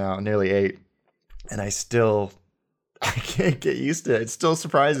 years now, nearly 8, and I can't get used to it. It still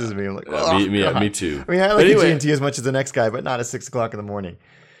surprises me. I'm like, me too. I mean, I like G&T as much as the next guy, but not at 6 o'clock in the morning.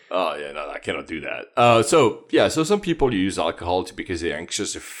 Oh yeah, no, I cannot do that. So some people use alcohol because they're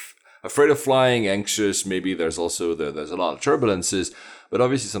anxious, afraid of flying, anxious. Maybe there's also there's a lot of turbulences, but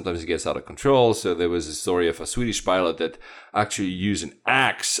obviously sometimes it gets out of control. So there was a story of a Swedish pilot that actually used an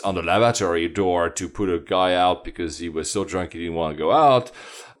axe on the lavatory door to put a guy out because he was so drunk he didn't want to go out.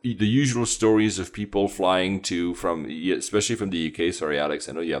 The usual stories of people flying especially from the UK. Sorry, Alex,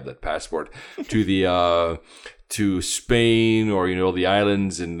 I know you have that passport to the. To Spain or the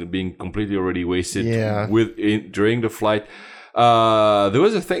islands and being completely already wasted during the flight. There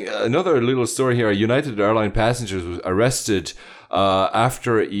was another little story here. A United Airlines passenger was arrested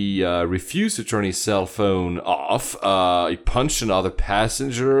after he refused to turn his cell phone off. He punched another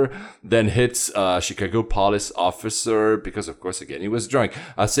passenger, then hit a Chicago police officer because, of course, again, he was drunk.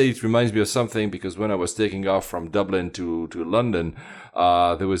 I say it reminds me of something because when I was taking off from Dublin to London,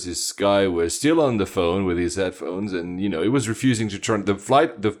 there was this guy who was still on the phone with his headphones and, he was refusing to turn the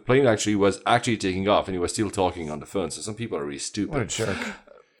plane was taking off and he was still talking on the phone. So some people are really stupid. What a jerk.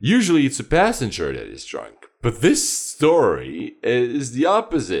 Usually it's a passenger that is drunk. But this story is the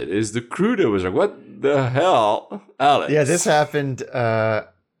opposite. Is the crew that was like, what the hell, Alex? Yeah, this happened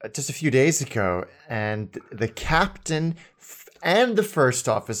just a few days ago. And the captain and the first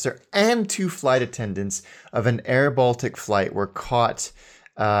officer and 2 flight attendants of an Air Baltic flight were caught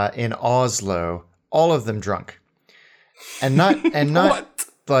in Oslo, all of them drunk. And not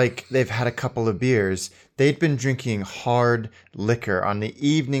like they've had a couple of beers. They'd been drinking hard liquor on the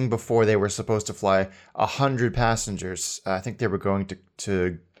evening before they were supposed to fly 100 passengers. I think they were going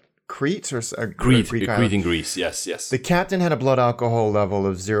to Crete or Crete in Greece. Yes. The captain had a blood alcohol level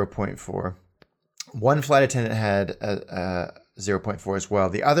of 0.4. One flight attendant had 0.4 as well.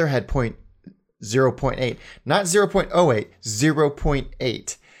 The other had 0.8, not 0.08,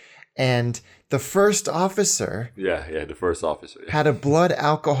 0.8. And the first officer... Yeah, the first officer. Yeah. Had a blood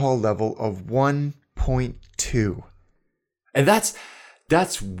alcohol level of 1.2. And that's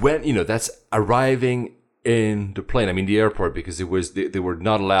when, that's arriving in the plane. I mean, the airport, because they were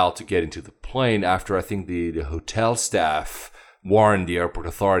not allowed to get into the plane after, I think, the hotel staff warned the airport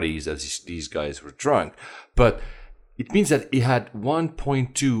authorities that these guys were drunk. But it means that he had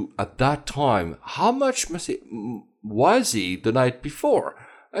 1.2 at that time. How much was he the night before?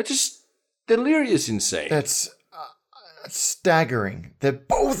 Delirious insane. That's staggering that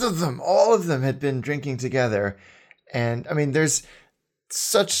all of them had been drinking together. And I mean, there's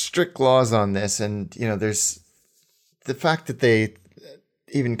such strict laws on this. And, there's the fact that they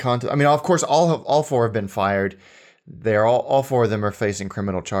even of course, all 4 have been fired. They're all 4 of them are facing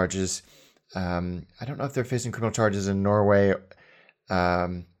criminal charges. I don't know if they're facing criminal charges in Norway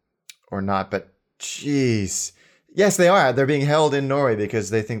or not, but geez. Yes, they are. They're being held in Norway because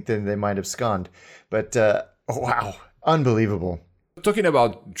they think that they might have abscond. But wow, unbelievable. Talking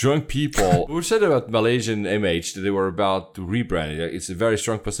about drunk people, we said about Malaysian MH that they were about to rebrand it. It's a very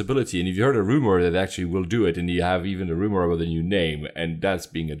strong possibility. And if you heard a rumor that actually will do it, and you have even a rumor about a new name, and that's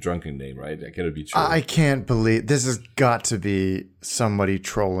being a drunken name, right? That cannot be true. I can't believe this has got to be somebody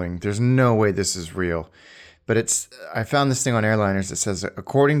trolling. There's no way this is real. But I found this thing on Airliners that says,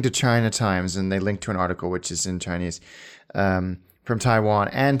 according to China Times, and they link to an article which is in Chinese, from from Taiwan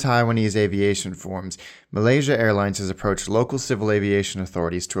and Taiwanese aviation forms, Malaysia Airlines has approached local civil aviation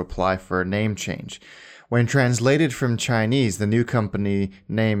authorities to apply for a name change. When translated from Chinese, the new company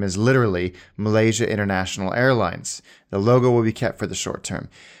name is literally Malaysia International Airlines. The logo will be kept for the short term.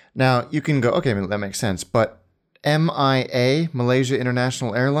 Now, you can go, okay, that makes sense, but MIA, Malaysia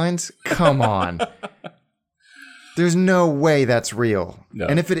International Airlines? Come on. There's no way that's real. No.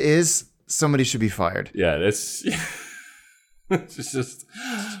 And if it is, somebody should be fired. Yeah, that's... It's just,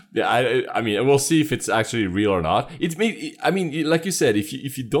 yeah. I mean, we'll see if it's actually real or not. I mean, like you said,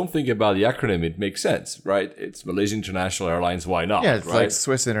 if you don't think about the acronym, it makes sense, right? It's Malaysian International Airlines. Why not? Yeah, it's right? like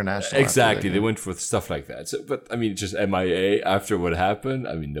Swiss International. Exactly. They went for stuff like that. So, but I mean, just MIA after what happened.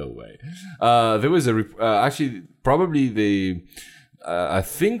 I mean, no way. There was actually probably the. I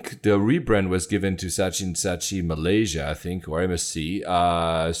think the rebrand was given to Saatchi Malaysia, I think, or MSC.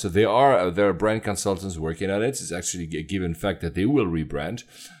 So there are brand consultants working on it. It's actually a given fact that they will rebrand.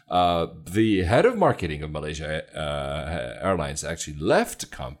 The head of marketing of Malaysia Airlines actually left the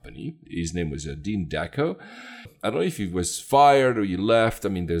company. His name was Dean Daco. I don't know if he was fired or he left. I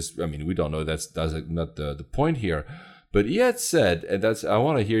mean, we don't know. That's not the point here. But he had said, and I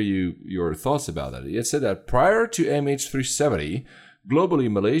want to hear your thoughts about that. He had said that prior to MH370, globally,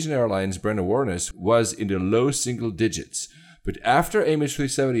 Malaysian Airlines brand awareness was in the low single digits. But after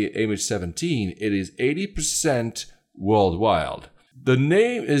MH370 and MH17, it is 80% worldwide. The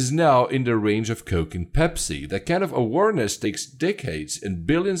name is now in the range of Coke and Pepsi. That kind of awareness takes decades and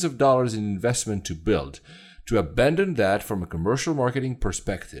billions of dollars in investment to build. To abandon that from a commercial marketing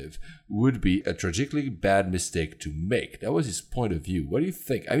perspective would be a tragically bad mistake to make. That was his point of view. What do you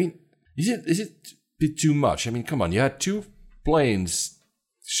think? I mean, is it a bit too much? I mean, come on, you had two planes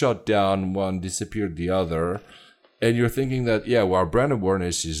shut down, one disappeared the other, and you're thinking that, our brand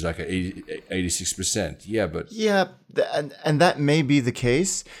awareness is like 86%. Yeah, but... Yeah, and that may be the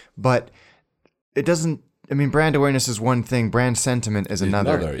case, but it doesn't... I mean, brand awareness is one thing, brand sentiment is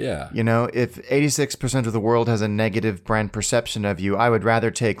another. Yeah. You know, if 86% of the world has a negative brand perception of you, I would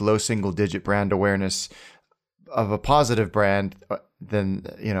rather take low single-digit brand awareness of a positive brand than,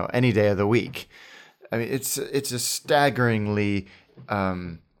 any day of the week. I mean, it's a staggeringly,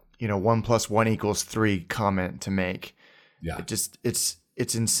 1 + 1 = 3 comment to make. Yeah.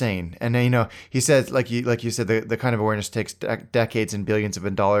 It's insane. And he said, like you said, the kind of awareness takes decades and billions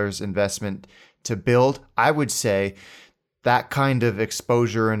of dollars investment to build. I would say that kind of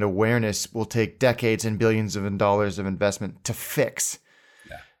exposure and awareness will take decades and billions of dollars of investment to fix.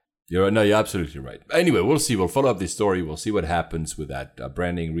 Yeah. You're absolutely right. Anyway, we'll see. We'll follow up this story. We'll see what happens with that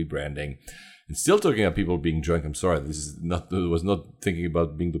branding, rebranding. And still talking about people being drunk. I'm sorry, was not thinking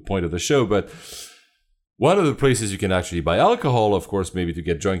about being the point of the show, but one of the places you can actually buy alcohol, of course, maybe to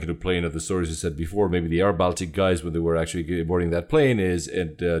get drunk in a plane, of the stories you said before, maybe the Air Baltic guys, when they were actually boarding that plane, is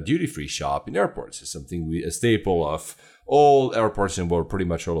at a duty-free shop in airports. It's something a staple of all airports in the world, pretty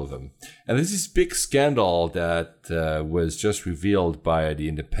much all of them. And there's this big scandal that was just revealed by The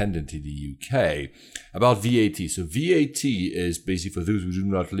Independent in the UK about VAT. So VAT is basically, for those who do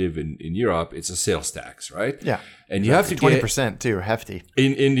not live in Europe, it's a sales tax, right? Yeah. And you have to 20% too, hefty.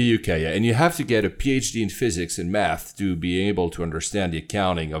 In the UK, yeah. And you have to get a PhD in physics and math to be able to understand the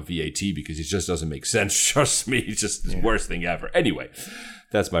accounting of VAT, because it just doesn't make sense. Trust me, it's just the worst thing ever. Anyway,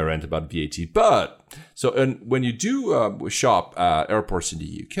 that's my rant about VAT. And when you do shop at airports in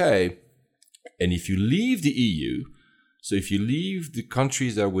the UK, and if you leave the EU, so if you leave the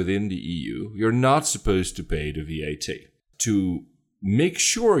countries that are within the EU, you're not supposed to pay the VAT. To make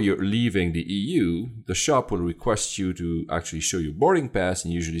sure you're leaving the EU, the shop will request you to actually show your boarding pass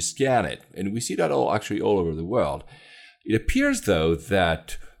and usually scan it. And we see that all over the world. It appears, though,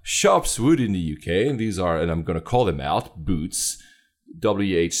 that shops would in the UK, and these are, and I'm going to call them out, Boots,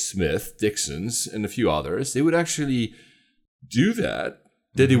 WH Smith, Dixon's, and a few others, they would actually do that.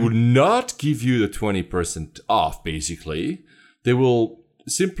 That they would not give you the 20% off, basically. They will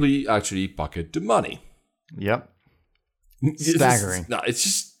simply actually pocket the money. Yep. Staggering. It's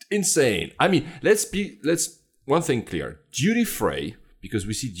just insane. I mean, let's one thing clear. Duty free, because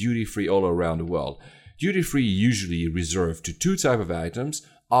we see duty free all around the world. Duty free usually reserved to two types of items: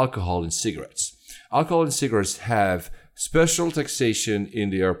 alcohol and cigarettes. Alcohol and cigarettes have special taxation in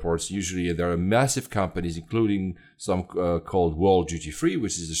the airports. Usually there are massive companies, including some called World Duty Free,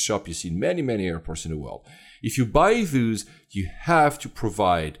 which is a shop you see in many, many airports in the world. If you buy those, you have to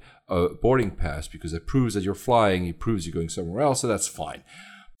provide a boarding pass, because it proves that you're flying, it proves you're going somewhere else, so that's fine.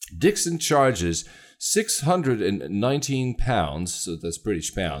 Dixon charges £619, so that's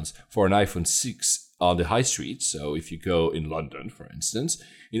British pounds, for an iPhone 6 on the high street. So if you go in London, for instance,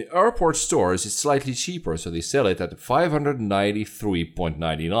 in airport stores, it's slightly cheaper. So they sell it at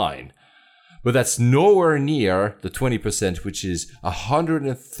 593.99. But that's nowhere near the 20%, which is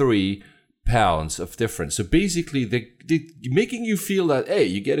 103 pounds of difference. So basically, they're making you feel that, hey,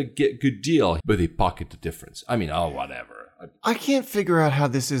 you get a good deal, but they pocket the difference. I mean, oh, whatever. I can't figure out how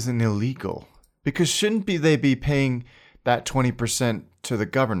this isn't illegal. Because shouldn't they be paying that 20% to the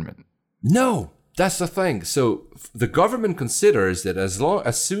government? No, that's the thing. So the government considers that as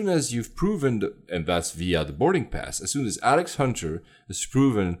soon as you've proven, and that's via the boarding pass, as soon as Alex Hunter has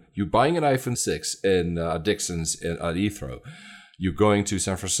proven you're buying an iPhone 6 in Dixon's at Heathrow, you're going to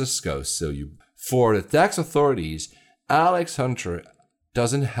San Francisco. So for the tax authorities, Alex Hunter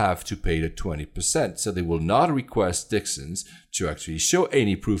doesn't have to pay the 20%. So they will not request Dixon's to actually show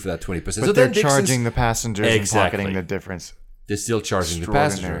any proof of that 20%. But so they're then charging the passengers and pocketing the difference. They're still charging the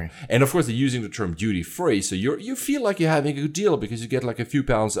passenger. And of course, they're using the term duty free. So you feel like you're having a good deal because you get like a few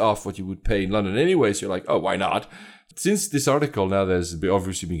pounds off what you would pay in London anyway. So you're like, oh, why not? Since this article, now there's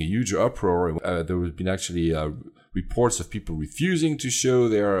obviously been a huge uproar. There have been actually reports of people refusing to show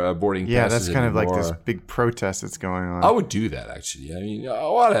their boarding passes. Yeah, that's kind of anymore. like this big protest that's going on. I would do that, actually. I mean,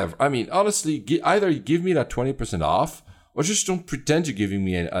 whatever. I mean, honestly, either give me that 20% off or just don't pretend you're giving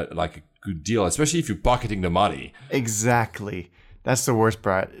me a good deal, especially if you're pocketing the money. Exactly. That's the worst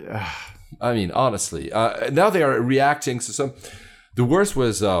part. I mean, honestly. Now they are reacting. So the worst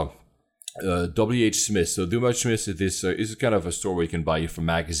was W.H. Smith. So W.H. Smith is kind of a store where you can buy from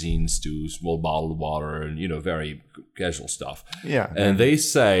magazines to small bottled water and, very casual stuff. Yeah. And they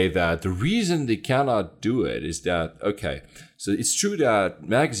say that the reason they cannot do it is that, okay, so it's true that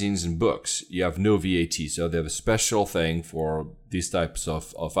magazines and books, you have no VAT. So they have a special thing for these types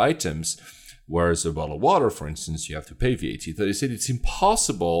of items, whereas a bottle of water, for instance, you have to pay VAT. So they said it's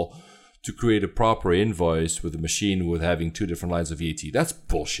impossible to create a proper invoice with a machine with having two different lines of VAT. That's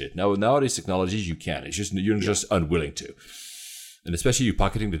bullshit. Nowadays technologies, you can. It's just you're just unwilling to. And especially you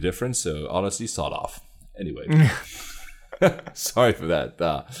pocketing the difference, so honestly, sod off. Anyway. Sorry for that.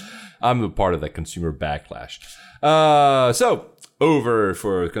 I'm a part of that consumer backlash. So over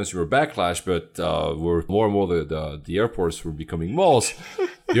for consumer backlash, but we're more and more the airports were becoming malls.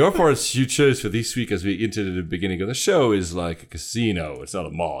 The airports you chose for this week, as we into the beginning of the show, is like a casino. It's not a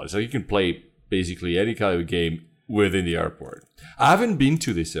mall. So you can play basically any kind of game within the airport. I haven't been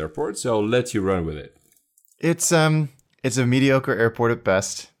to this airport, so I'll let you run with it. It's a mediocre airport at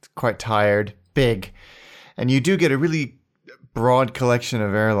best. It's quite tired, big, and you do get a really broad collection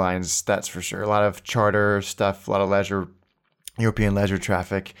of airlines. That's for sure. A lot of charter stuff, a lot of European leisure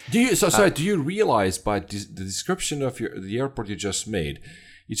traffic. Do you realize by the description of the airport you just made,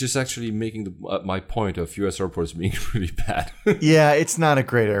 it's just actually making my point of U.S. airports being really bad? Yeah, it's not a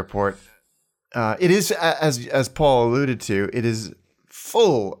great airport. It is, as Paul alluded to, it is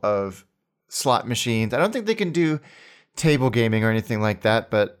full of slot machines. I don't think they can do table gaming or anything like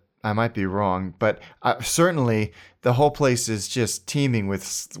that, but I might be wrong. But certainly the whole place is just teeming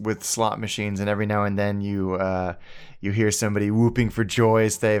with slot machines, and every now and then you hear somebody whooping for joy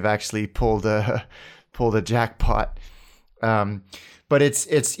as they've actually pulled a jackpot. But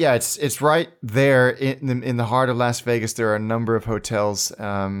it's right there in the heart of Las Vegas. There are a number of hotels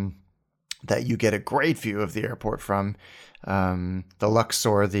that you get a great view of the airport from. The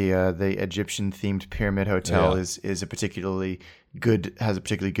Luxor, the Egyptian themed pyramid hotel, has a particularly good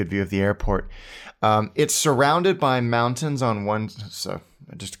view of the airport. It's surrounded by mountains on one. So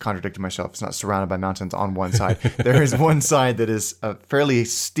I just contradicted myself. It's not surrounded by mountains on one side. There is one side that is a fairly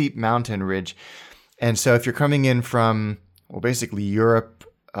steep mountain ridge, and so if you're coming in from basically Europe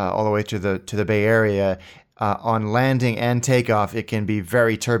all the way to the Bay Area, on landing and takeoff, it can be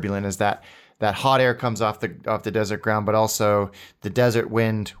very turbulent as that hot air comes off the desert ground, but also the desert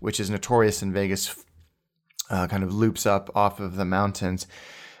wind, which is notorious in Vegas, kind of loops up off of the mountains.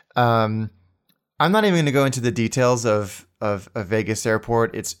 I'm not even going to go into the details of Vegas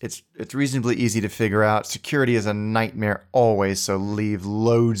airport. It's reasonably easy to figure out. Security is a nightmare always, so leave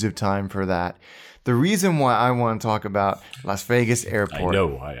loads of time for that. The reason why I want to talk about Las Vegas airport,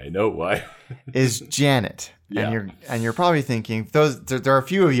 I know why, is Janet. Yeah. And you're probably thinking, there are a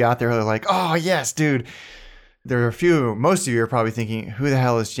few of you out there who are like, oh yes, dude. Most of you are probably thinking, who the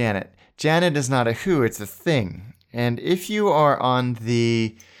hell is Janet? Janet is not a who, it's a thing. And if you are on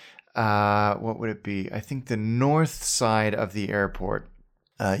the, what would it be? I think the north side of the airport,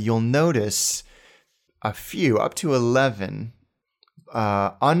 you'll notice a few, up to 11,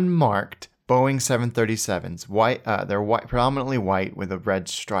 unmarked Boeing 737s. White, they're white, predominantly white with a red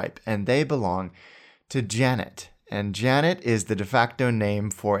stripe, and they belong to Janet. And Janet is the de facto name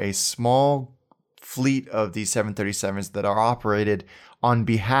for a small fleet of these 737s that are operated on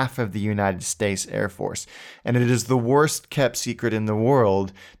behalf of the United States Air Force. And it is the worst kept secret in the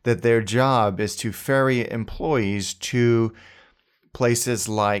world that their job is to ferry employees to places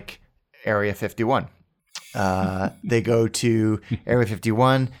like Area 51. They go to Area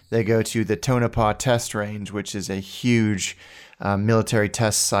 51, they go to the Tonopah Test Range, which is a huge military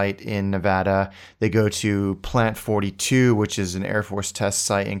test site in Nevada. They go to Plant 42, which is an Air Force test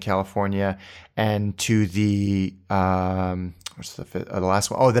site in California, and to the what's the last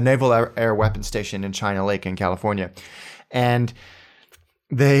one? Oh, the Naval Air Weapons Station in China Lake in California. And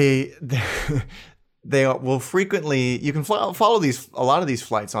they will frequently, you can follow a lot of these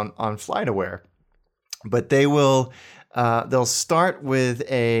flights on FlightAware, but they will they'll start with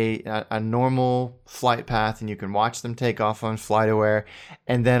a normal flight path, and you can watch them take off on FlightAware,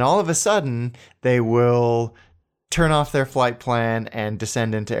 and then all of a sudden they will turn off their flight plan and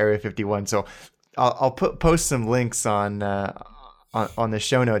descend into Area 51. So I'll post some links on the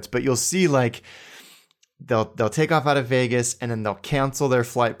show notes, but you'll see like they'll take off out of Vegas, and then they'll cancel their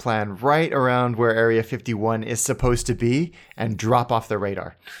flight plan right around where Area 51 is supposed to be and drop off the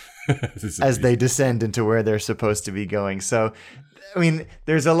radar as they descend into where they're supposed to be going. So, I mean,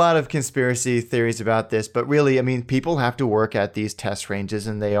 there's a lot of conspiracy theories about this, but really, I mean, people have to work at these test ranges,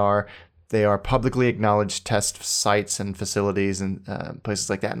 and they are publicly acknowledged test sites and facilities and places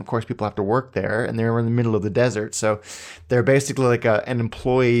like that. And of course, people have to work there, and they're in the middle of the desert. So they're basically like an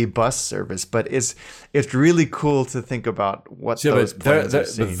employee bus service. But it's really cool to think about what those planes have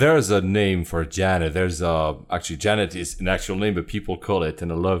seen. But there's a name for Janet. There's actually, Janet is an actual name, but people call it,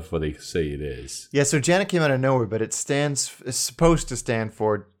 and I love what they say it is. Yeah, so Janet came out of nowhere, but it's supposed to stand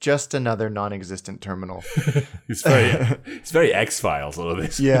for just another non-existent terminal. It's very X-Files, all of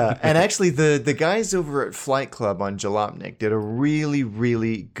this. Yeah, and actually the guys over at Flight Club on Jalopnik did a really,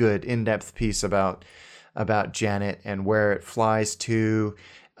 really good in-depth piece about Janet and where it flies to,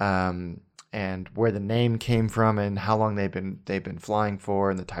 and where the name came from and how long they've been flying for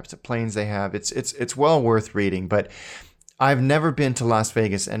and the types of planes they have. It's well worth reading, but I've never been to Las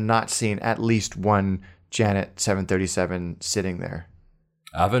Vegas and not seen at least one Janet 737 sitting there.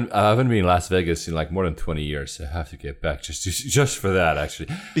 I haven't been in Las Vegas in like more than 20 years, so I have to get back just for that, actually.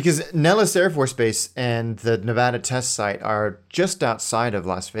 Because Nellis Air Force Base and the Nevada test site are just outside of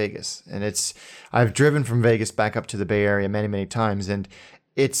Las Vegas. And I've driven from Vegas back up to the Bay Area many, many times, and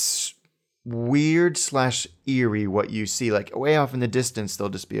it's weird / eerie what you see. Like way off in the distance, there'll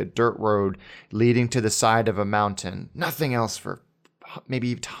just be a dirt road leading to the side of a mountain. Nothing else for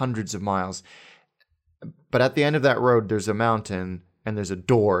maybe hundreds of miles. But at the end of that road, there's a mountain, and there's a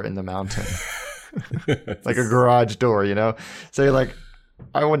door in the mountain. Like a garage door, you know? So you're like,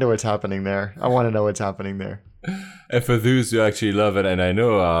 I wonder what's happening there. I want to know what's happening there. And for those who actually love it, and I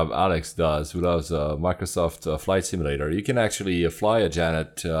know Alex does, who loves Microsoft Flight Simulator, you can actually fly a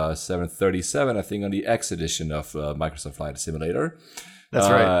Janet 737, I think, on the X edition of Microsoft Flight Simulator. That's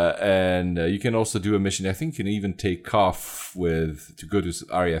right. And you can also do a mission. I think you can even take off to go to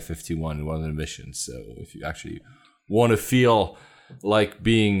Area 51 in one of the missions. So if you actually want to feel like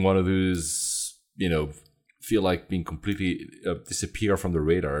being one of those, feel like being completely disappear from the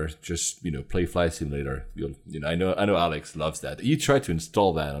radar, just, play Flight Simulator. I know Alex loves that. You tried to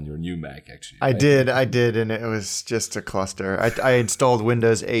install that on your new Mac, actually. Right? I did, and it was just a cluster. I installed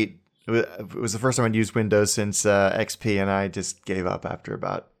Windows 8. It was the first time I'd used Windows since XP, and I just gave up after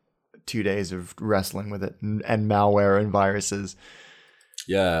about 2 days of wrestling with it and malware and viruses.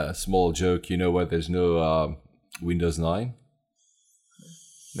 Yeah, small joke. You know what? There's no Windows 9.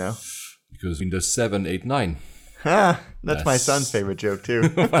 No? Because Windows 7, 8, 9. That's my son's favorite joke, too.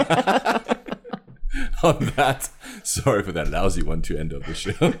 On that, sorry for that lousy one to end up the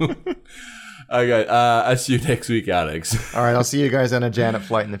show. Okay, I'll see you next week, Alex. All right, I'll see you guys on a Janet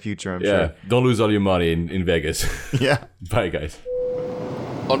flight in the future, I'm sure. Don't lose all your money in Vegas. Yeah. Bye, guys.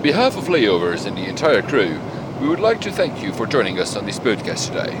 On behalf of Layovers and the entire crew, we would like to thank you for joining us on this podcast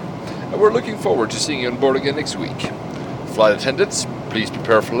today. And we're looking forward to seeing you on board again next week. Flight attendants, please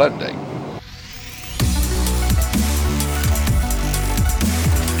prepare for landing.